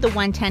through to the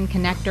 110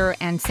 connector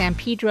and San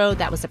Pedro.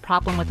 That was a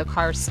problem with the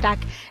car stuck.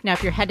 Now,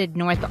 if you're headed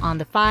north on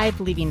the 5,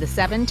 leaving the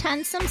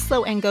 710, some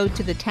slow and go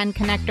to the 10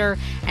 connector.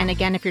 And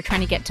again, if you're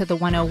trying to get to the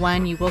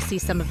 101, you will see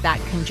some of that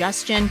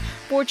congestion.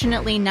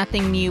 Fortunately,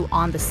 nothing new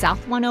on the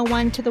south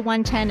 101 to the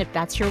 110. If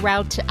that's your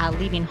route,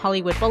 leaving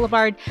Hollywood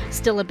Boulevard,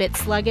 still a bit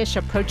sluggish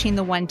approaching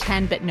the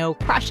 110, but no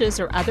crashes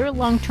or other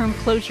long-term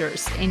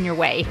closures in your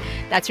way.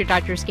 That's your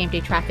Dodgers game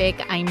day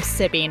traffic. I'm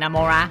Sabina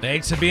Mora.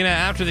 Thanks, Sabina.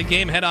 After the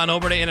game, head on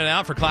over to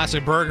In-N-Out for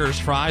classic burgers,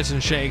 fries,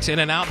 and shakes.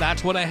 In-N-Out,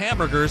 that's what a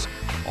hamburger's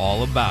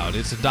all about.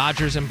 It's the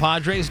Dodgers and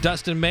Padres.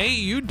 Dustin May,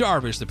 Yu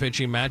Darvish, the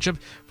pitching matchup.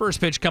 First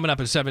pitch coming up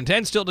at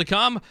 7:10. Still to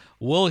come,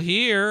 we'll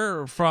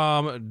hear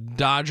from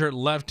Dodger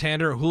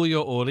left-hander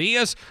Julio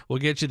Urias. We'll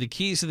get you the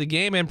keys to the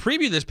game and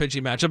preview this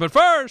pitching matchup. But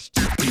first...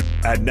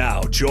 And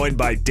now, joined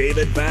by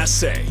David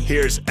Vassegh,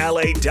 here's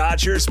LA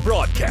Dodgers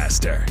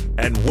broadcaster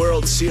and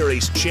World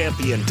Series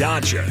champion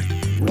Dodger,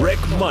 Rick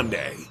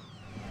Monday.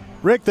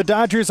 Rick, the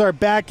Dodgers are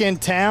back in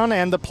town,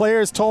 and the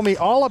players told me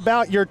all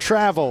about your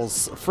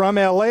travels from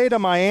L.A. to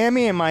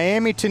Miami and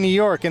Miami to New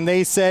York, and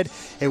they said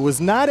it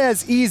was not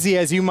as easy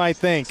as you might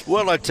think.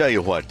 Well, I tell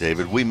you what,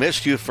 David, we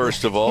missed you,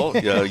 first of all.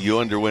 You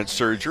underwent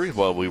surgery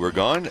while we were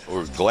gone.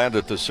 We're glad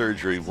that the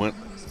surgery went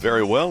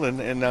very well,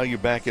 and now you're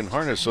back in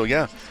harness. So,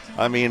 yeah,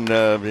 I mean,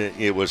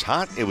 it was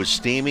hot. It was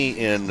steamy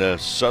in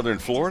southern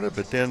Florida,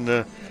 but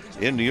then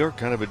in New York,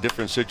 kind of a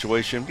different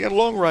situation. We had a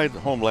long ride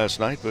home last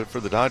night, but for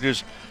the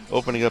Dodgers,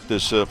 opening up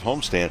this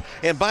homestand.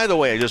 And by the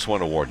way, I just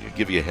want to warn you,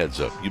 give you a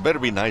heads up. You better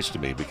be nice to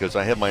me because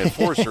I have my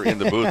enforcer in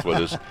the booth with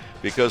us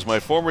because my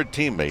former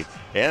teammate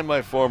and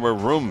my former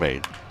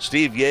roommate,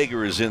 Steve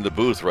Yeager, is in the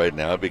booth right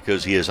now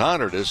because he has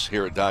honored us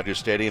here at Dodger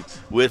Stadium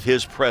with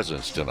his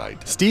presence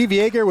tonight. Steve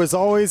Yeager was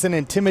always an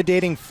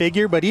intimidating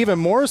figure, but even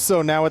more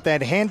so now with that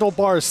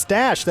handlebar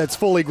stash that's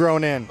fully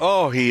grown in.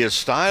 Oh, he is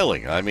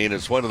styling. I mean,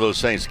 it's one of those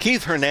things.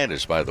 Keith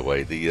Hernandez, by the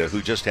way,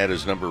 who just had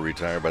his number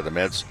retired by the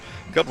Mets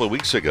a couple of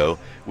weeks ago,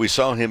 we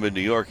saw him in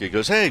New York. He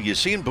goes, "Hey, have you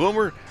seen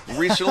Boomer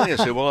recently?" I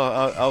said, "Well,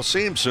 I'll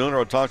see him soon, or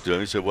I'll talk to him."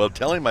 He said, "Well,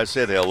 tell him I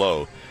said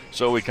hello."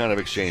 So we kind of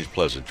exchanged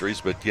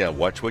pleasantries. But, yeah,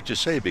 watch what you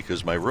say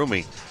because my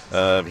roomie,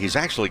 he's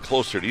actually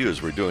closer to you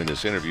as we're doing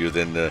this interview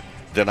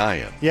than I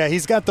am. Yeah,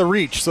 he's got the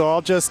reach, so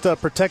I'll just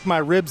protect my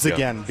ribs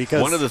again.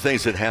 Because one of the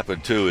things that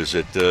happened, too, is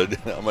that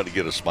I'm going to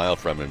get a smile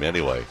from him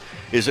anyway,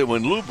 is that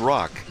when Lou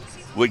Brock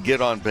would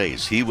get on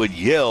base, he would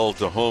yell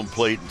to home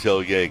plate and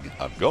tell Yeg,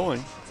 "I'm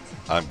going.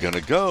 I'm going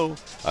to go.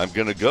 I'm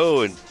going to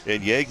go."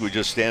 And Yeg would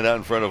just stand out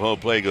in front of home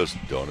plate and goes,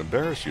 "Don't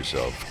embarrass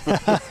yourself."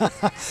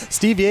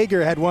 Steve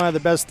Yeager had one of the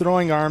best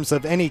throwing arms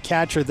of any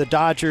catcher the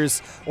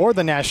Dodgers or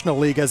the National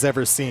League has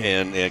ever seen.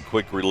 And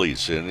quick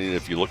release. And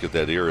if you look at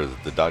that era,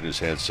 the Dodgers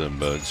had some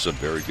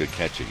very good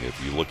catching.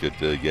 If you look at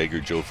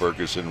Yeager, Joe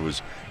Ferguson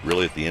was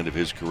really at the end of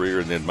his career,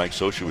 and then Mike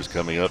Scioscia was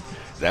coming up.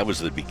 That was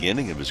the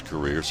beginning of his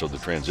career, so the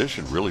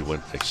transition really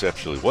went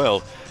exceptionally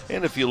well.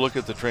 And if you look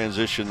at the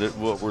transition that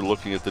what we're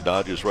looking at the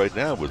Dodgers right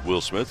now with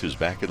Will Smith, who's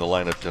back in the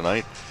lineup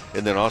tonight,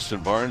 and then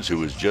Austin Barnes, who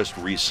was just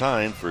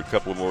re-signed for a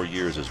couple more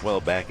years as well,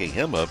 backing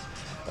him up.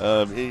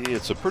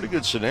 It's a pretty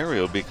good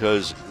scenario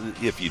because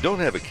if you don't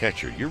have a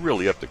catcher, you're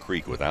really up the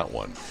creek without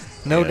one.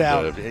 No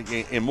doubt.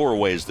 In more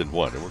ways than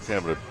one. And we're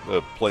having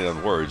a play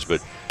on words,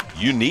 but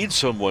you need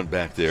someone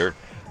back there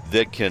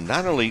that can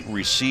not only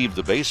receive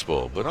the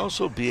baseball, but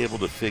also be able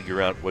to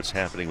figure out what's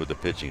happening with the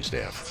pitching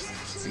staff.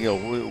 You know,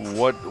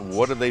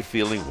 what are they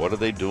feeling? What are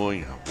they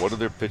doing? What are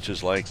their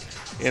pitches like?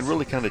 And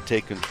really kind of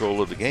take control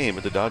of the game.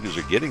 And the Dodgers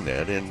are getting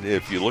that. And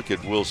if you look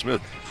at Will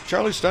Smith,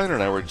 Charlie Steiner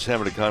and I were just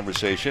having a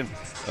conversation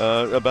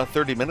about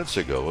 30 minutes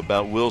ago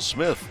about Will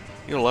Smith.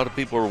 You know, a lot of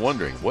people are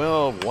wondering,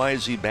 well, why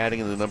is he batting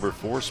in the number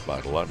 4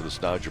 spot? A lot of this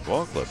Dodger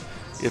ball club.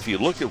 If you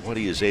look at what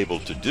he is able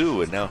to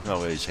do and now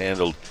how he's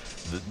handled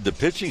the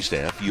pitching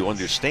staff, you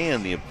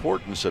understand the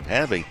importance of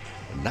having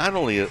not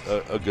only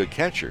a good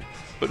catcher,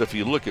 but if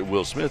you look at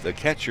Will Smith, a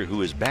catcher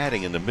who is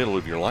batting in the middle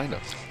of your lineup.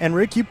 And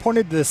Rick, you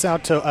pointed this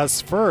out to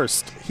us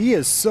first. He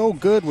is so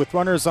good with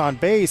runners on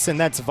base, and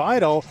that's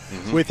vital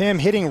with him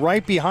hitting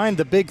right behind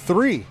the big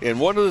 3. And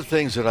one of the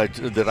things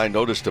that I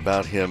noticed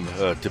about him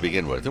to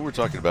begin with, and we're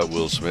talking about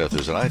Will Smith,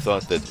 is that I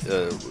thought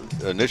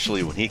that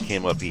initially when he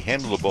came up, he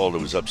handled the ball that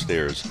was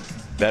upstairs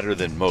better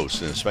than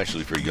most, and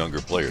especially for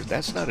younger players.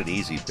 That's not an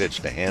easy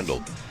pitch to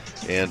handle.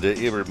 And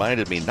it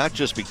reminded me, not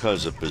just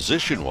because of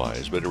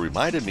position-wise, but it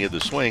reminded me of the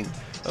swing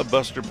of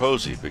Buster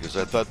Posey, because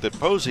I thought that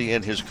Posey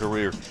in his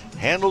career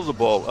handled the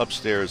ball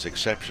upstairs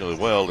exceptionally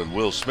well, and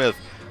Will Smith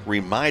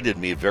reminded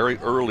me very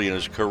early in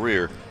his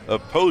career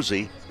of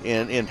Posey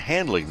in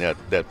handling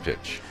that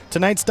pitch.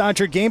 Tonight's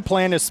Dodger Game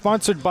Plan is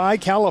sponsored by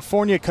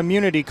California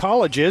Community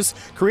Colleges.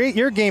 Create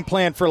your game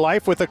plan for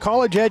life with a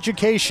college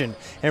education.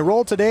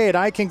 Enroll today at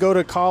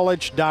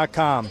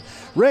icangotocollege.com.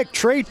 Rick,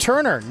 Trey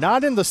Turner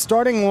not in the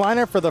starting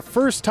lineup for the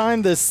first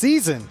time this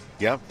season.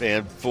 Yep,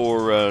 and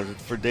for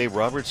Dave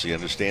Roberts, he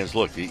understands,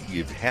 look,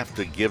 you have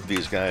to give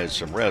these guys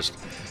some rest.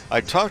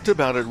 I talked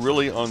about it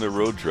really on the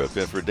road trip,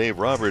 and for Dave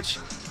Roberts,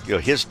 you know,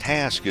 his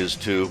task is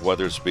to,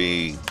 whether it's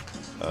be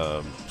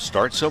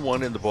start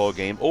someone in the ball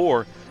game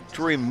or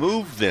to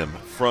remove them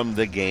from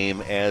the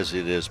game as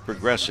it is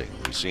progressing.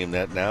 We've seen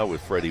that now with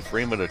Freddie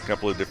Freeman a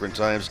couple of different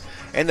times,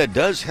 and that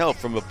does help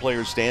from a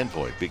player's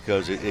standpoint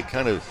because it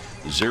kind of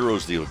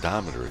zeroes the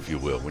odometer, if you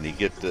will, when you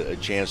get a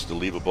chance to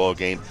leave a ball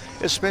game,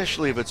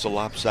 especially if it's a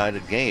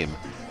lopsided game,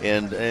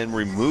 and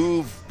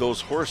remove those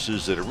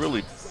horses that are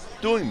really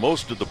doing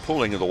most of the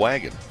pulling of the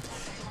wagon.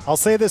 I'll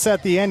say this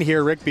at the end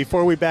here, Rick,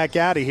 before we back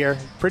out of here.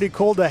 Pretty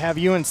cool to have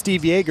you and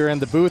Steve Yeager in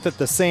the booth at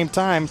the same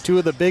time. Two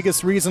of the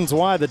biggest reasons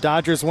why the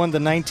Dodgers won the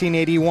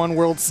 1981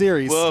 World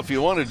Series. Well, if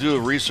you want to do a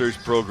research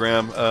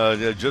program,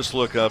 just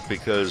look up,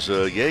 because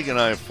Yeager and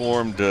I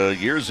formed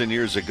years and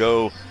years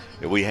ago.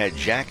 We had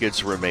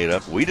jackets were made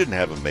up. We didn't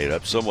have them made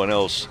up. Someone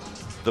else,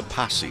 the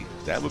Posse.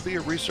 That would be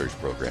a research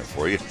program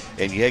for you.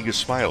 And Yeager's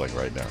smiling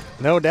right now.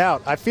 No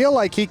doubt. I feel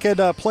like he could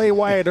play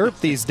Wyatt Earp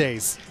these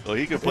days. Well,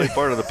 he could play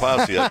part of the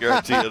Posse. I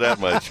guarantee you that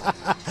much.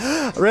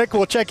 Rick,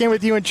 we'll check in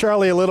with you and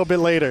Charlie a little bit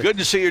later. Good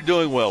to see you're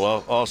doing well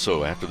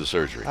also after the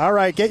surgery. All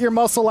right, get your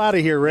muscle out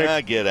of here,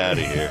 Rick. Get out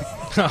of here.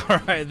 All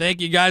right, thank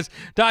you, guys.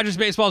 Dodgers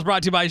baseball is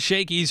brought to you by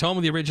Shakey's, home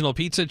of the original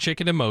pizza,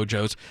 chicken, and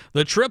mojos.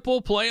 The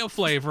triple play of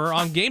flavor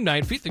on game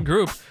night. Feed the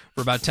group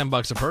for about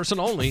 $10 a person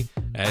only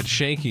at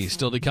Shakey's.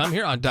 Still to come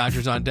here on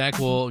Dodgers on Deck.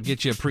 We'll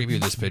get you a preview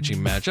of this pitching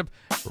matchup.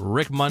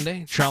 Rick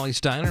Monday, Charlie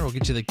Steiner will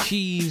get you the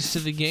keys to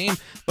the game.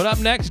 But up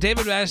next,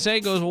 David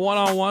Vassegh goes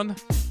one-on-one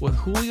with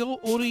Julio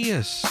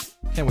Urias.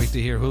 Can't wait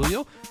to hear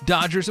Julio.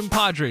 Dodgers and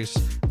Padres.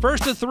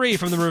 First to 3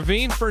 from the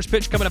Ravine. First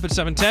pitch coming up at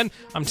 7:10.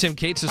 I'm Tim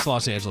Cates, this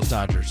Los Angeles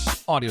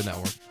Dodgers Audio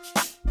Network.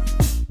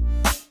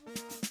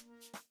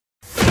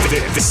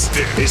 This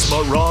is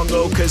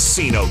Morongo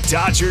Casino.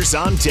 Dodgers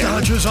on Deck.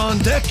 Dodgers on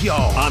Deck,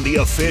 y'all. On the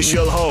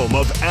official home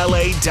of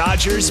LA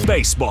Dodgers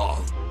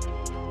baseball.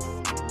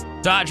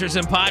 Dodgers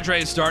and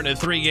Padres starting a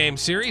 3-game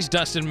series.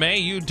 Dustin May,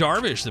 Yu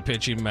Darvish, the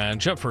pitching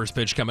matchup. First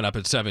pitch coming up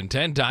at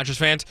 7:10. Dodgers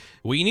fans,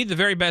 we need the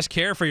very best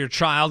care for your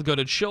child. Go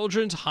to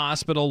Children's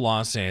Hospital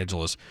Los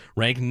Angeles.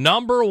 Ranked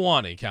number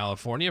 1 in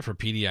California for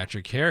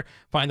pediatric care.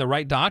 Find the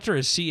right doctor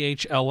at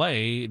chla.org.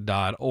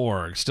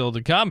 Still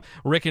to come,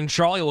 Rick and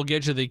Charlie will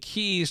get you the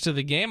keys to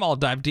the game. I'll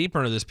dive deeper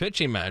into this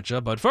pitching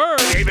matchup. But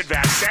first, David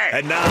Vassegh.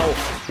 And now,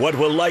 what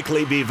will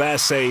likely be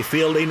Vassegh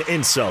fielding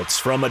insults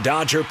from a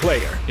Dodger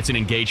player. It's an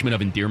engagement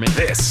of endearment.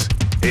 This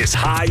is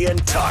High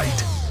and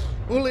Tight.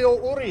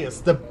 Julio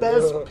Urias, the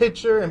best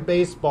pitcher in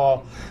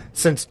baseball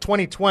since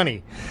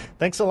 2020.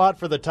 Thanks a lot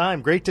for the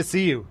time. Great to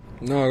see you.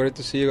 No, great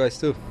to see you guys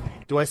too.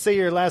 Do I say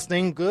your last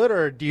name good,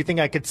 or do you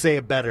think I could say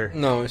it better?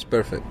 No, it's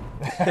perfect.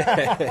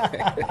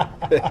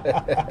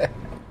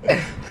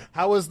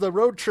 How was the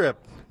road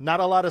trip? Not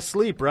a lot of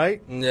sleep,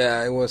 right?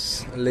 Yeah, it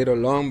was a little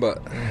long,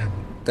 but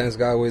thanks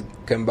God we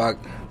came back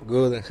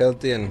good and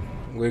healthy, and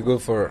we're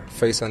good for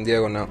face San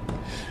Diego now.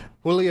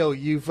 Julio,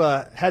 you've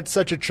had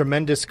such a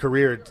tremendous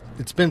career.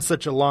 It's been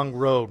such a long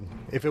road.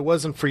 If it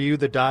wasn't for you,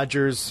 the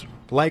Dodgers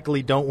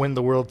likely don't win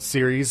the World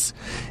Series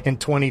in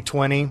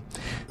 2020.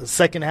 The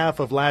second half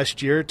of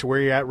last year to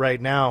where you're at right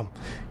now,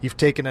 you've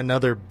taken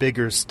another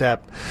bigger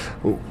step.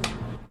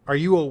 Are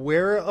you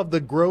aware of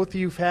the growth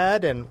you've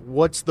had, and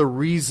what's the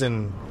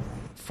reason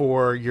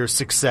for your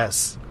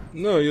success?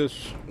 No, just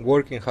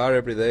working hard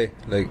every day.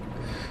 Like,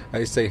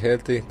 I stay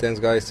healthy. Thanks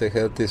God I stay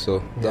healthy,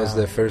 so that's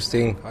the first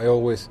thing I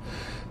always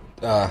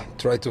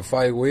try to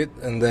fight with,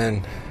 and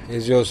then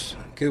it's just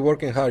keep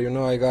working hard. You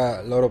know, I got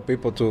a lot of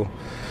people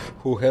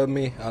who help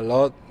me a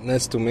lot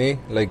next to me,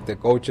 like the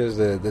coaches,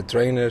 the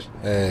trainers,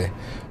 and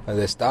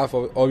the staff,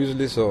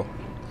 obviously, so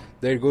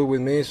they're good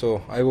with me,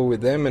 so I go with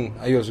them, and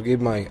I just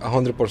give my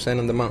 100%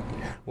 on the mound.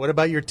 What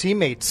about your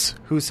teammates?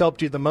 Who's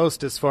helped you the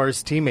most as far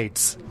as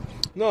teammates?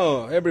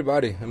 No,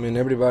 everybody. I mean,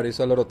 everybody's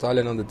a lot of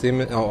talent on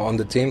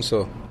the team,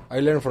 so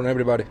I learn from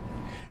everybody.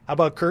 How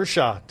about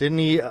Kershaw? Didn't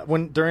he,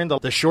 during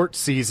the short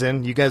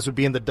season, you guys would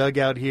be in the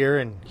dugout here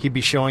and he'd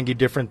be showing you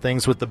different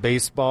things with the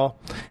baseball.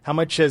 How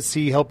much has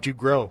he helped you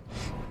grow?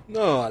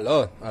 No, a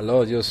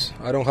lot. Just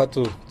I don't have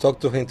to talk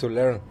to him to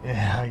learn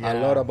a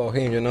lot about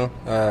him, you know.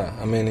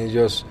 I mean, he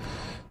just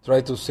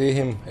try to see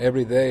him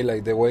every day,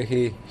 like the way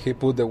he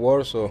put the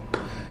work, so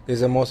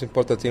it's the most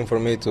important thing for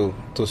me to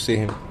see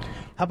him.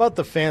 How about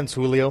the fans,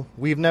 Julio?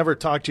 We've never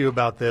talked to you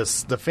about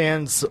this. The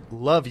fans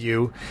love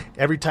you.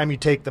 Every time you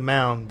take the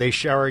mound, they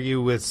shower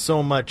you with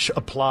so much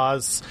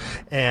applause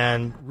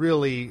and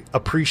really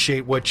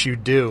appreciate what you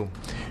do.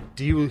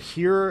 Do you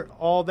hear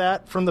all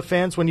that from the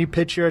fans when you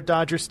pitch here at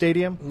Dodger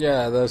Stadium?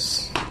 Yeah,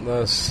 that's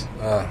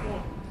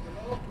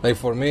like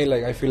for me,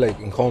 like I feel like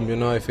in home, you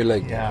know. I feel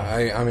like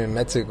I'm in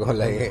Mexico.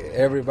 Like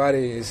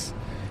everybody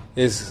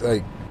is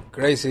like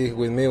crazy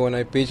with me when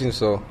I pitching,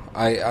 so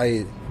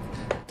I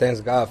thanks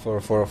God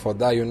for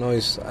that, you know.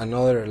 It's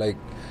another, like,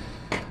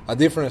 a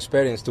different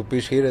experience to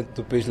pitch here and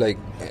to pitch, like,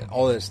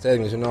 other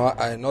stadiums, you know.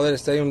 I know that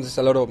stadiums, there's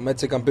a lot of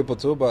Mexican people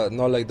too, but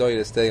not like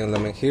Dodger Stadium. I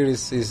mean, here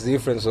is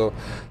different, so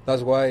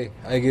that's why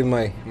I give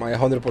my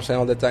 100%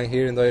 all the time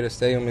here in Dodger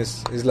Stadium.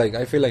 Is like,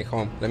 I feel like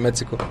home, like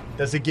Mexico.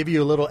 Does it give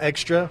you a little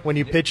extra when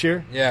you pitch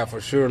here? Yeah,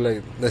 for sure.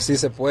 Like, the Si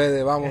Se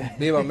Puede, Vamos,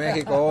 Viva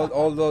Mexico,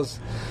 all those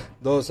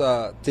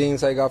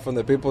things I got from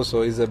the people,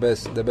 so it's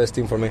the best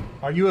thing for me.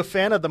 Are you a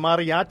fan of the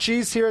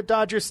mariachis here at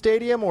Dodger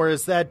Stadium, or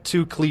is that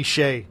too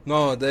cliche?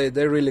 No,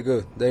 they're really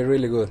good. They're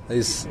really good.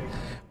 It's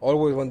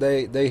always when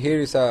they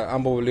hear, it's an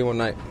unbelievable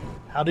night.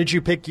 How did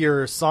you pick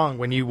your song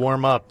when you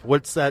warm up?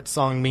 What's that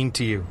song mean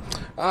to you?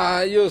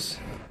 I just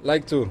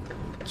like to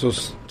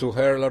to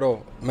hear a lot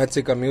of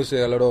Mexican music,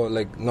 a lot of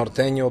like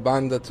norteño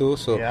banda too.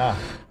 So yeah.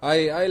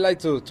 I like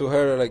to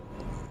hear like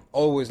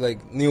always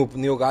like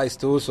new guys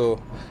too.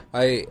 So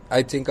I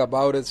think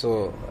about it.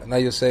 So and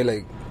I just say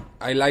like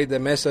I like the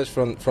message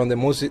from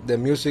the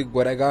music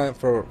what I got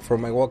for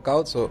my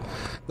workout. So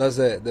that's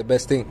the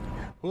best thing.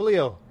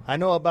 Julio, I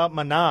know about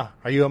Maná.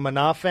 Are you a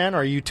Maná fan or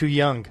are you too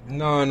young?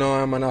 No,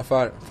 I'm a Maná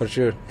fan for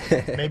sure.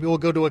 Maybe we'll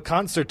go to a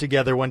concert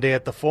together one day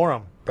at the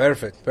Forum.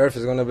 Perfect.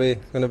 It's gonna be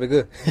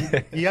good.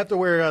 You have to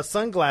wear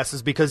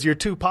sunglasses because you're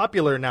too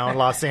popular now in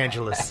Los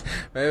Angeles.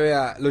 Maybe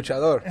a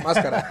luchador,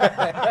 máscara.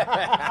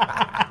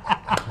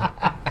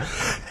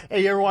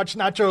 Hey, you ever watch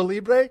Nacho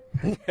Libre?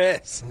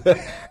 Yes.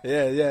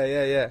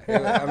 Yeah.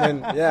 I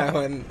mean, yeah,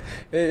 when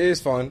it's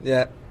fun.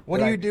 Yeah. What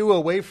do you do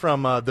away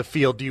from the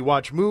field? Do you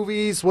watch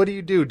movies? What do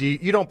you do?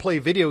 You don't play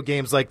video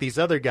games like these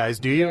other guys,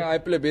 do you? Yeah, I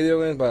play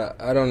video games, but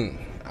I don't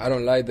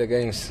like the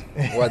games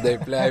what they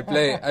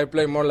play. I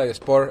play more like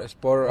sport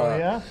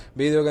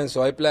video games.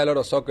 So I play a lot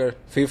of soccer,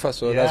 FIFA.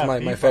 So that's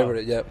my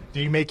favorite. Yeah. Do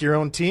you make your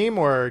own team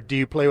or do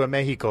you play with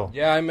Mexico?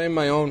 Yeah, I make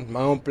my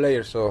own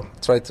player. So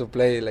try to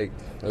play like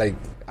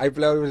I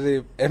play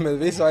obviously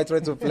MLB. So I try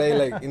to play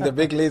like in the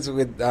big leagues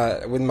with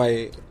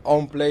my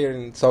own player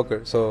in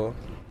soccer. So.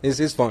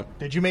 It's fun.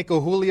 Did you make a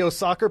Julio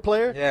soccer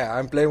player? Yeah,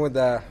 I'm playing with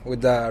the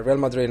Real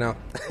Madrid now.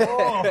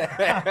 Oh.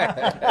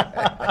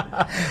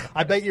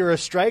 I bet you're a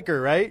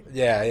striker, right?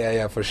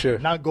 Yeah, for sure.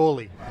 Not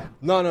goalie.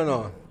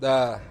 No.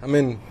 I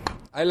mean,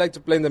 I like to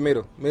play in the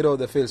middle of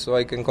the field, so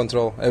I can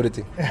control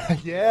everything.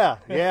 Yeah,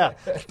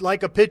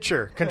 like a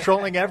pitcher,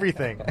 controlling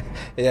everything.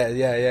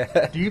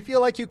 Yeah. Do you feel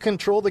like you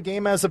control the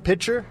game as a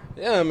pitcher?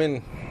 Yeah, I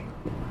mean,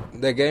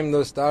 the game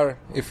don't start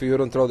if you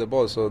don't throw the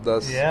ball. So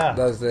that's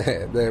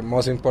the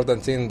most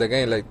important thing in the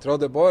game. Like throw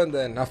the ball, and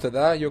then after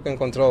that you can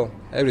control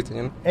everything.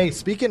 You know? Hey,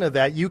 speaking of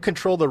that, you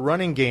control the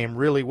running game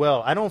really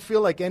well. I don't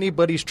feel like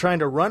anybody's trying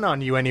to run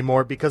on you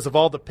anymore because of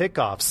all the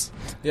pickoffs.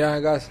 Yeah,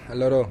 I got a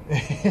lot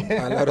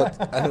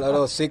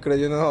of secret,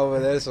 over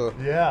there. So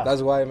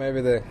that's why maybe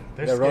the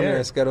runner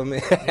is scared of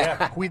me.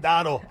 Yeah,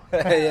 cuidado.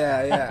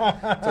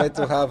 Yeah. Try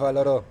to have a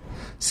lot of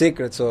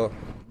secrets so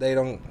they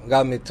don't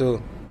got me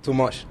too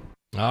much.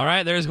 All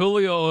right, there's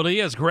Julio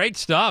Urias. Great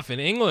stuff in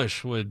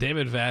English with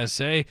David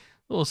Vassegh. A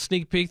little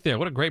sneak peek there.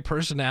 What a great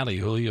personality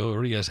Julio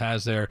Urias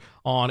has there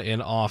on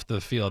and off the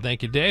field.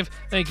 Thank you, Dave.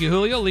 Thank you,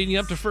 Julio. Leading you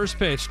up to first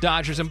pitch,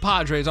 Dodgers and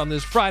Padres on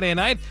this Friday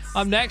night.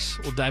 Up next,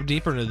 we'll dive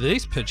deeper into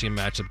this pitching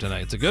matchup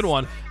tonight. It's a good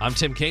one. I'm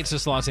Tim Cates,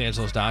 this Los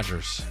Angeles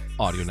Dodgers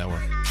Audio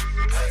Network.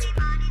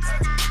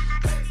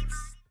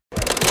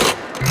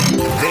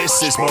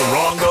 This is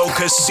Morongo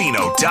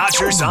Casino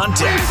Dodgers on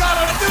deck. We got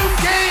a new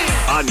game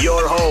on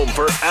your home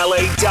for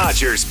LA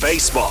Dodgers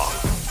baseball.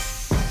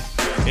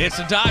 It's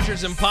the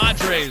Dodgers and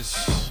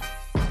Padres.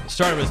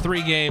 Start of a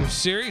 3-game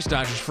series.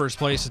 Dodgers first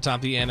place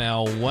atop the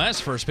NL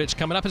West. First pitch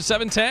coming up at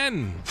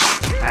 7:10.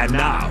 And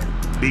now,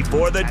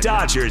 before the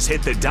Dodgers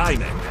hit the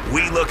diamond,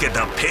 we look at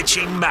the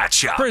pitching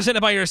matchup.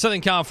 Presented by your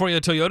Southern California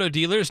Toyota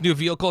dealers. New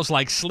vehicles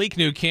like sleek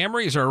new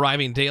Camrys are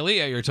arriving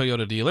daily at your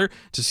Toyota dealer.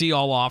 To see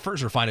all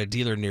offers or find a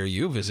dealer near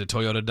you, visit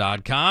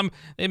Toyota.com.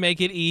 They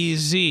make it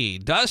easy.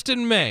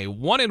 Dustin May,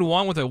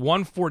 1-1 with a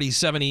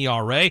 1.47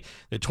 ERA.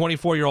 The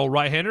 24-year-old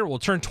right-hander will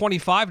turn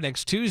 25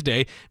 next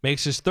Tuesday.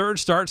 Makes his third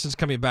start since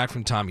coming back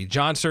from Tommy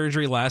John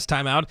surgery. Last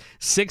time out,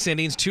 6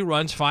 innings, 2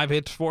 runs, 5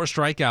 hits, 4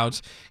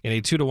 strikeouts in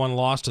a 2-1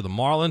 loss to the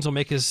Marlins. Will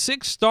make his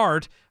 6th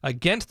start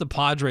against the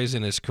Padres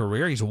in his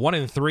career. He's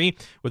 1-3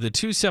 with a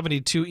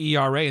 2.72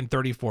 ERA and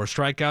 34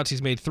 strikeouts.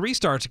 He's made 3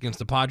 starts against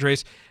the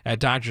Padres at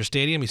Dodger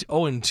Stadium. He's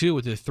 0-2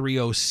 with a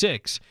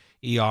 3.06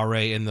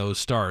 ERA in those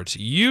starts.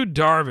 Yu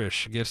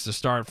Darvish gets the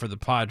start for the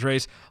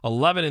Padres,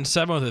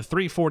 11-7 with a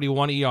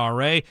 3.41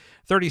 ERA.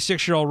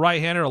 36-year-old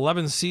right-hander,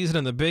 11th season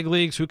in the big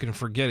leagues. Who can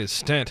forget his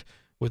stint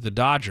with the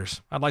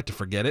Dodgers? I'd like to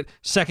forget it.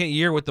 2nd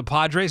year with the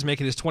Padres,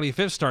 making his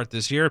 25th start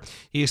this year.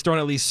 He has thrown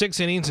at least 6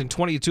 innings in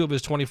 22 of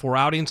his 24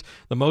 outings,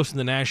 the most in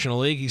the National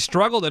League. He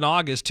struggled in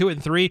August,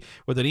 2-3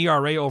 with an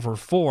ERA over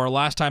 4.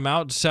 Last time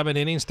out, 7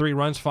 innings, 3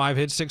 runs, 5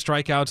 hits, 6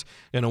 strikeouts,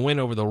 and a win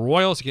over the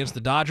Royals. Against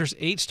the Dodgers,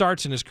 8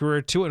 starts in his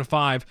career,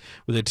 2-5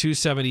 with a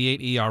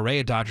 2.78 ERA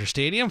at Dodger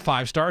Stadium.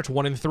 5 starts,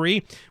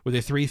 1-3 with a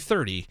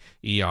 3.30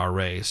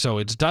 ERA. So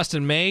it's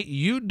Dustin May,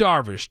 Yu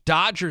Darvish,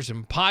 Dodgers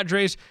and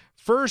Padres.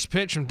 First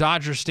pitch from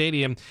Dodger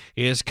Stadium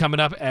is coming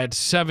up at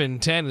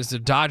 7:10 as the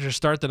Dodgers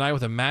start the night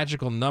with a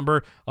magical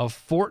number of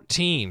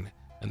 14,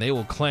 and they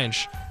will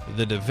clinch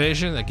the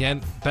division.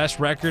 Again, best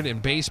record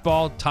in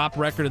baseball, top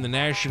record in the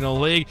National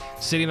League,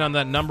 sitting on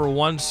that number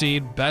 1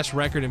 seed. Best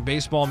record in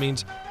baseball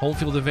means home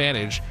field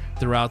advantage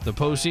throughout the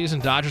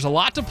postseason. Dodgers a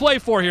lot to play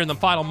for here in the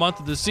final month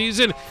of the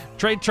season.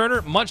 Trey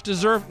Turner,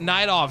 much-deserved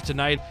night off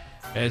tonight,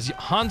 as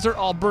Hanser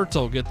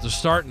Alberto gets the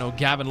start. No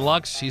Gavin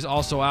Lux. He's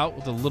also out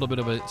with a little bit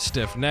of a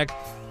stiff neck.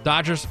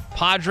 Dodgers,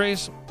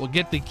 Padres will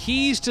get the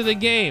keys to the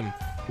game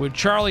with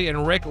Charlie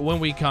and Rick when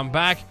we come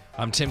back.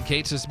 I'm Tim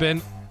Cates.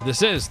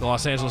 This is the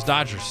Los Angeles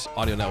Dodgers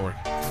Audio Network.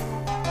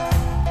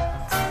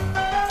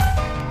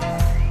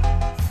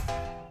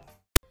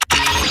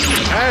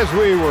 As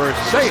we were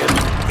saying,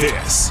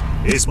 This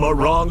is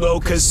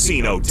Morongo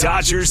Casino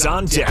Dodgers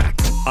on Deck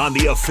on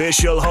the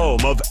official home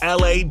of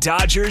LA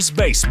Dodgers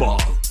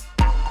baseball.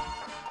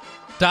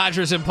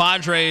 Dodgers and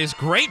Padres,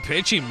 great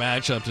pitching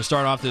matchup to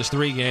start off this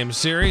 3-game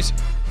series.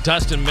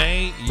 Dustin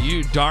May,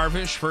 Yu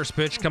Darvish, first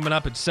pitch coming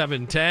up at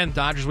 7:10.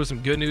 Dodgers with some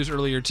good news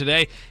earlier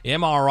today.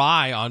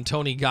 MRI on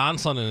Tony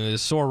Gonsolin and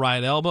his sore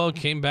right elbow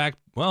came back,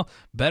 well,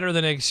 better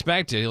than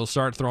expected. He'll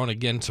start throwing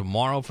again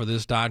tomorrow for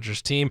this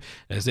Dodgers team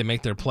as they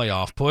make their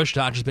playoff push.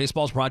 Dodgers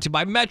baseball is brought to you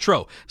by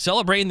Metro,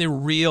 celebrating the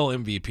real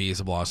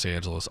MVPs of Los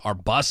Angeles, our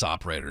bus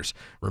operators.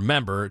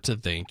 Remember to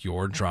thank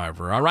your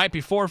driver. All right,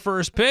 before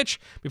first pitch,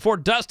 before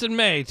Dustin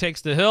May takes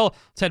the hill,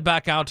 let's head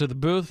back out to the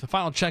booth.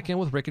 Final check-in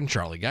with Rick and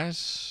Charlie,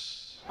 guys.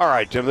 All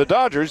right, Tim, the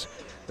Dodgers,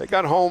 they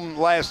got home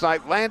last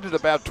night, landed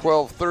about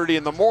 12:30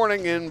 in the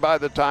morning, and by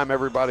the time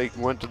everybody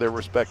went to their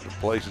respective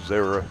places, they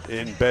were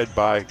in bed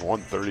by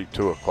 1:30,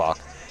 2 o'clock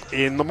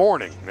in the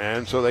morning.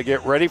 And so they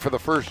get ready for the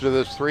first of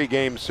this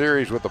 3-game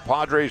series with the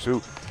Padres, who,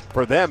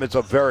 for them, it's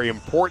a very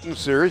important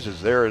series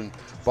as they're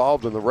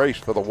involved in the race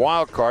for the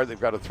wild card. They've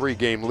got a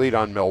 3-game lead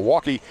on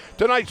Milwaukee.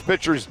 Tonight's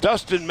pitcher is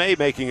Dustin May,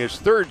 making his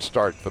 3rd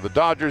start for the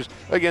Dodgers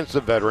against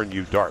the veteran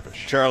Yu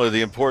Darvish. Charlie,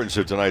 the importance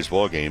of tonight's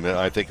ballgame,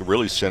 I think,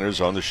 really centers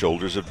on the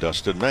shoulders of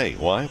Dustin May.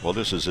 Why? Well,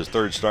 this is his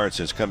 3rd start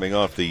since coming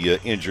off the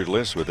injured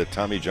list with a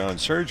Tommy John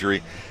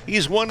surgery.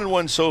 He's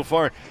 1-1 so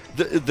far.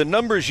 The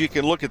numbers, you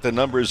can look at the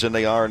numbers, and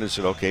they are, and it's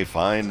okay,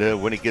 fine.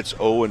 When he gets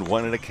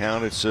 0-1 in a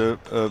count, it's a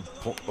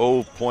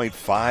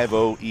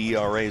 0.50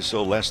 ERA,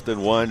 so less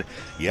than 1.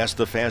 Yes,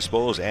 the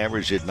fastball is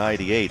averaged at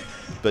 98,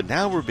 but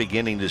now we're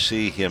beginning to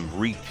see him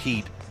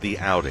repeat the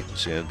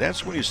outings, and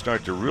that's when you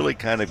start to really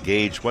kind of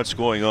gauge what's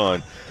going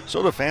on.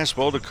 So the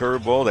fastball, the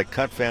curveball, that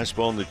cut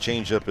fastball, and the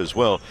changeup as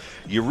well.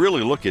 You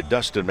really look at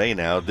Dustin May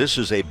now. This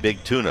is a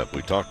big tune-up.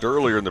 We talked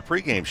earlier in the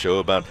pregame show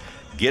about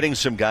getting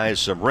some guys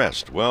some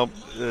rest. Well,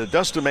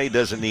 Dustin May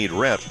doesn't need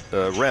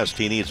rest.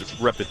 He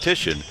needs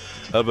repetition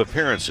of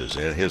appearances,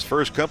 and his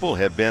first couple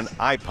have been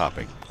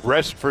eye-popping.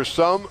 Rest for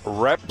some,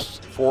 reps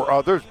for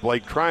others.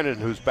 Blake Treinen,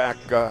 who's back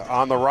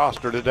on the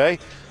roster today,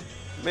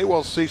 may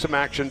well see some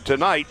action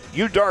tonight.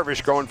 Yu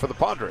Darvish going for the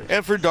Padres.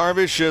 And for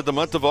Darvish, the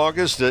month of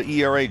August,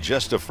 ERA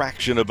just a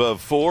fraction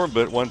above 4.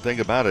 But one thing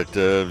about it,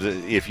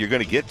 if you're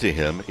going to get to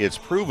him, it's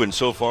proven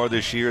so far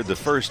this year the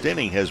first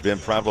inning has been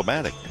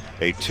problematic.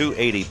 A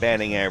 .280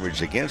 batting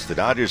average against. The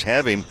Dodgers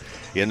have him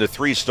in the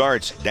 3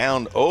 starts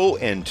down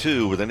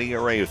 0-2 with an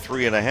ERA of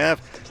 3.5.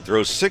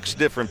 Throws 6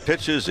 different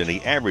pitches, and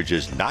he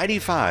averages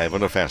 95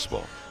 on a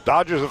fastball.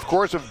 Dodgers, of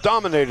course, have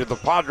dominated the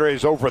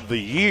Padres over the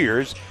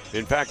years.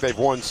 In fact, they've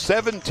won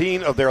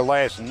 17 of their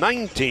last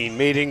 19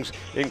 meetings,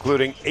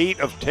 including 8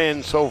 of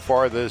 10 so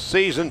far this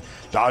season.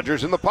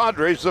 Dodgers and the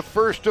Padres, the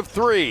first of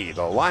 3.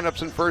 The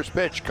lineups and first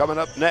pitch coming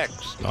up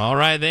next. All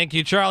right, thank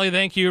you, Charlie.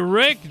 Thank you,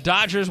 Rick.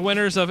 Dodgers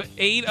winners of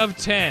 8 of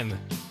 10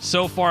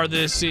 so far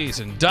this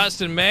season.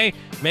 Dustin May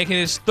making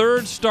his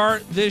 3rd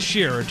start this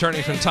year,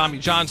 returning from Tommy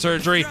John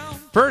surgery.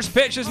 First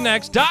pitch is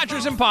next.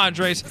 Dodgers and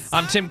Padres.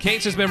 I'm Tim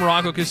Cates. This has been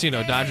Morongo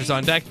Casino. Dodgers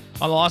on Deck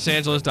on the Los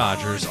Angeles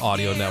Dodgers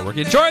Audio Network.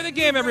 Enjoy the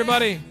game,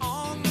 everybody.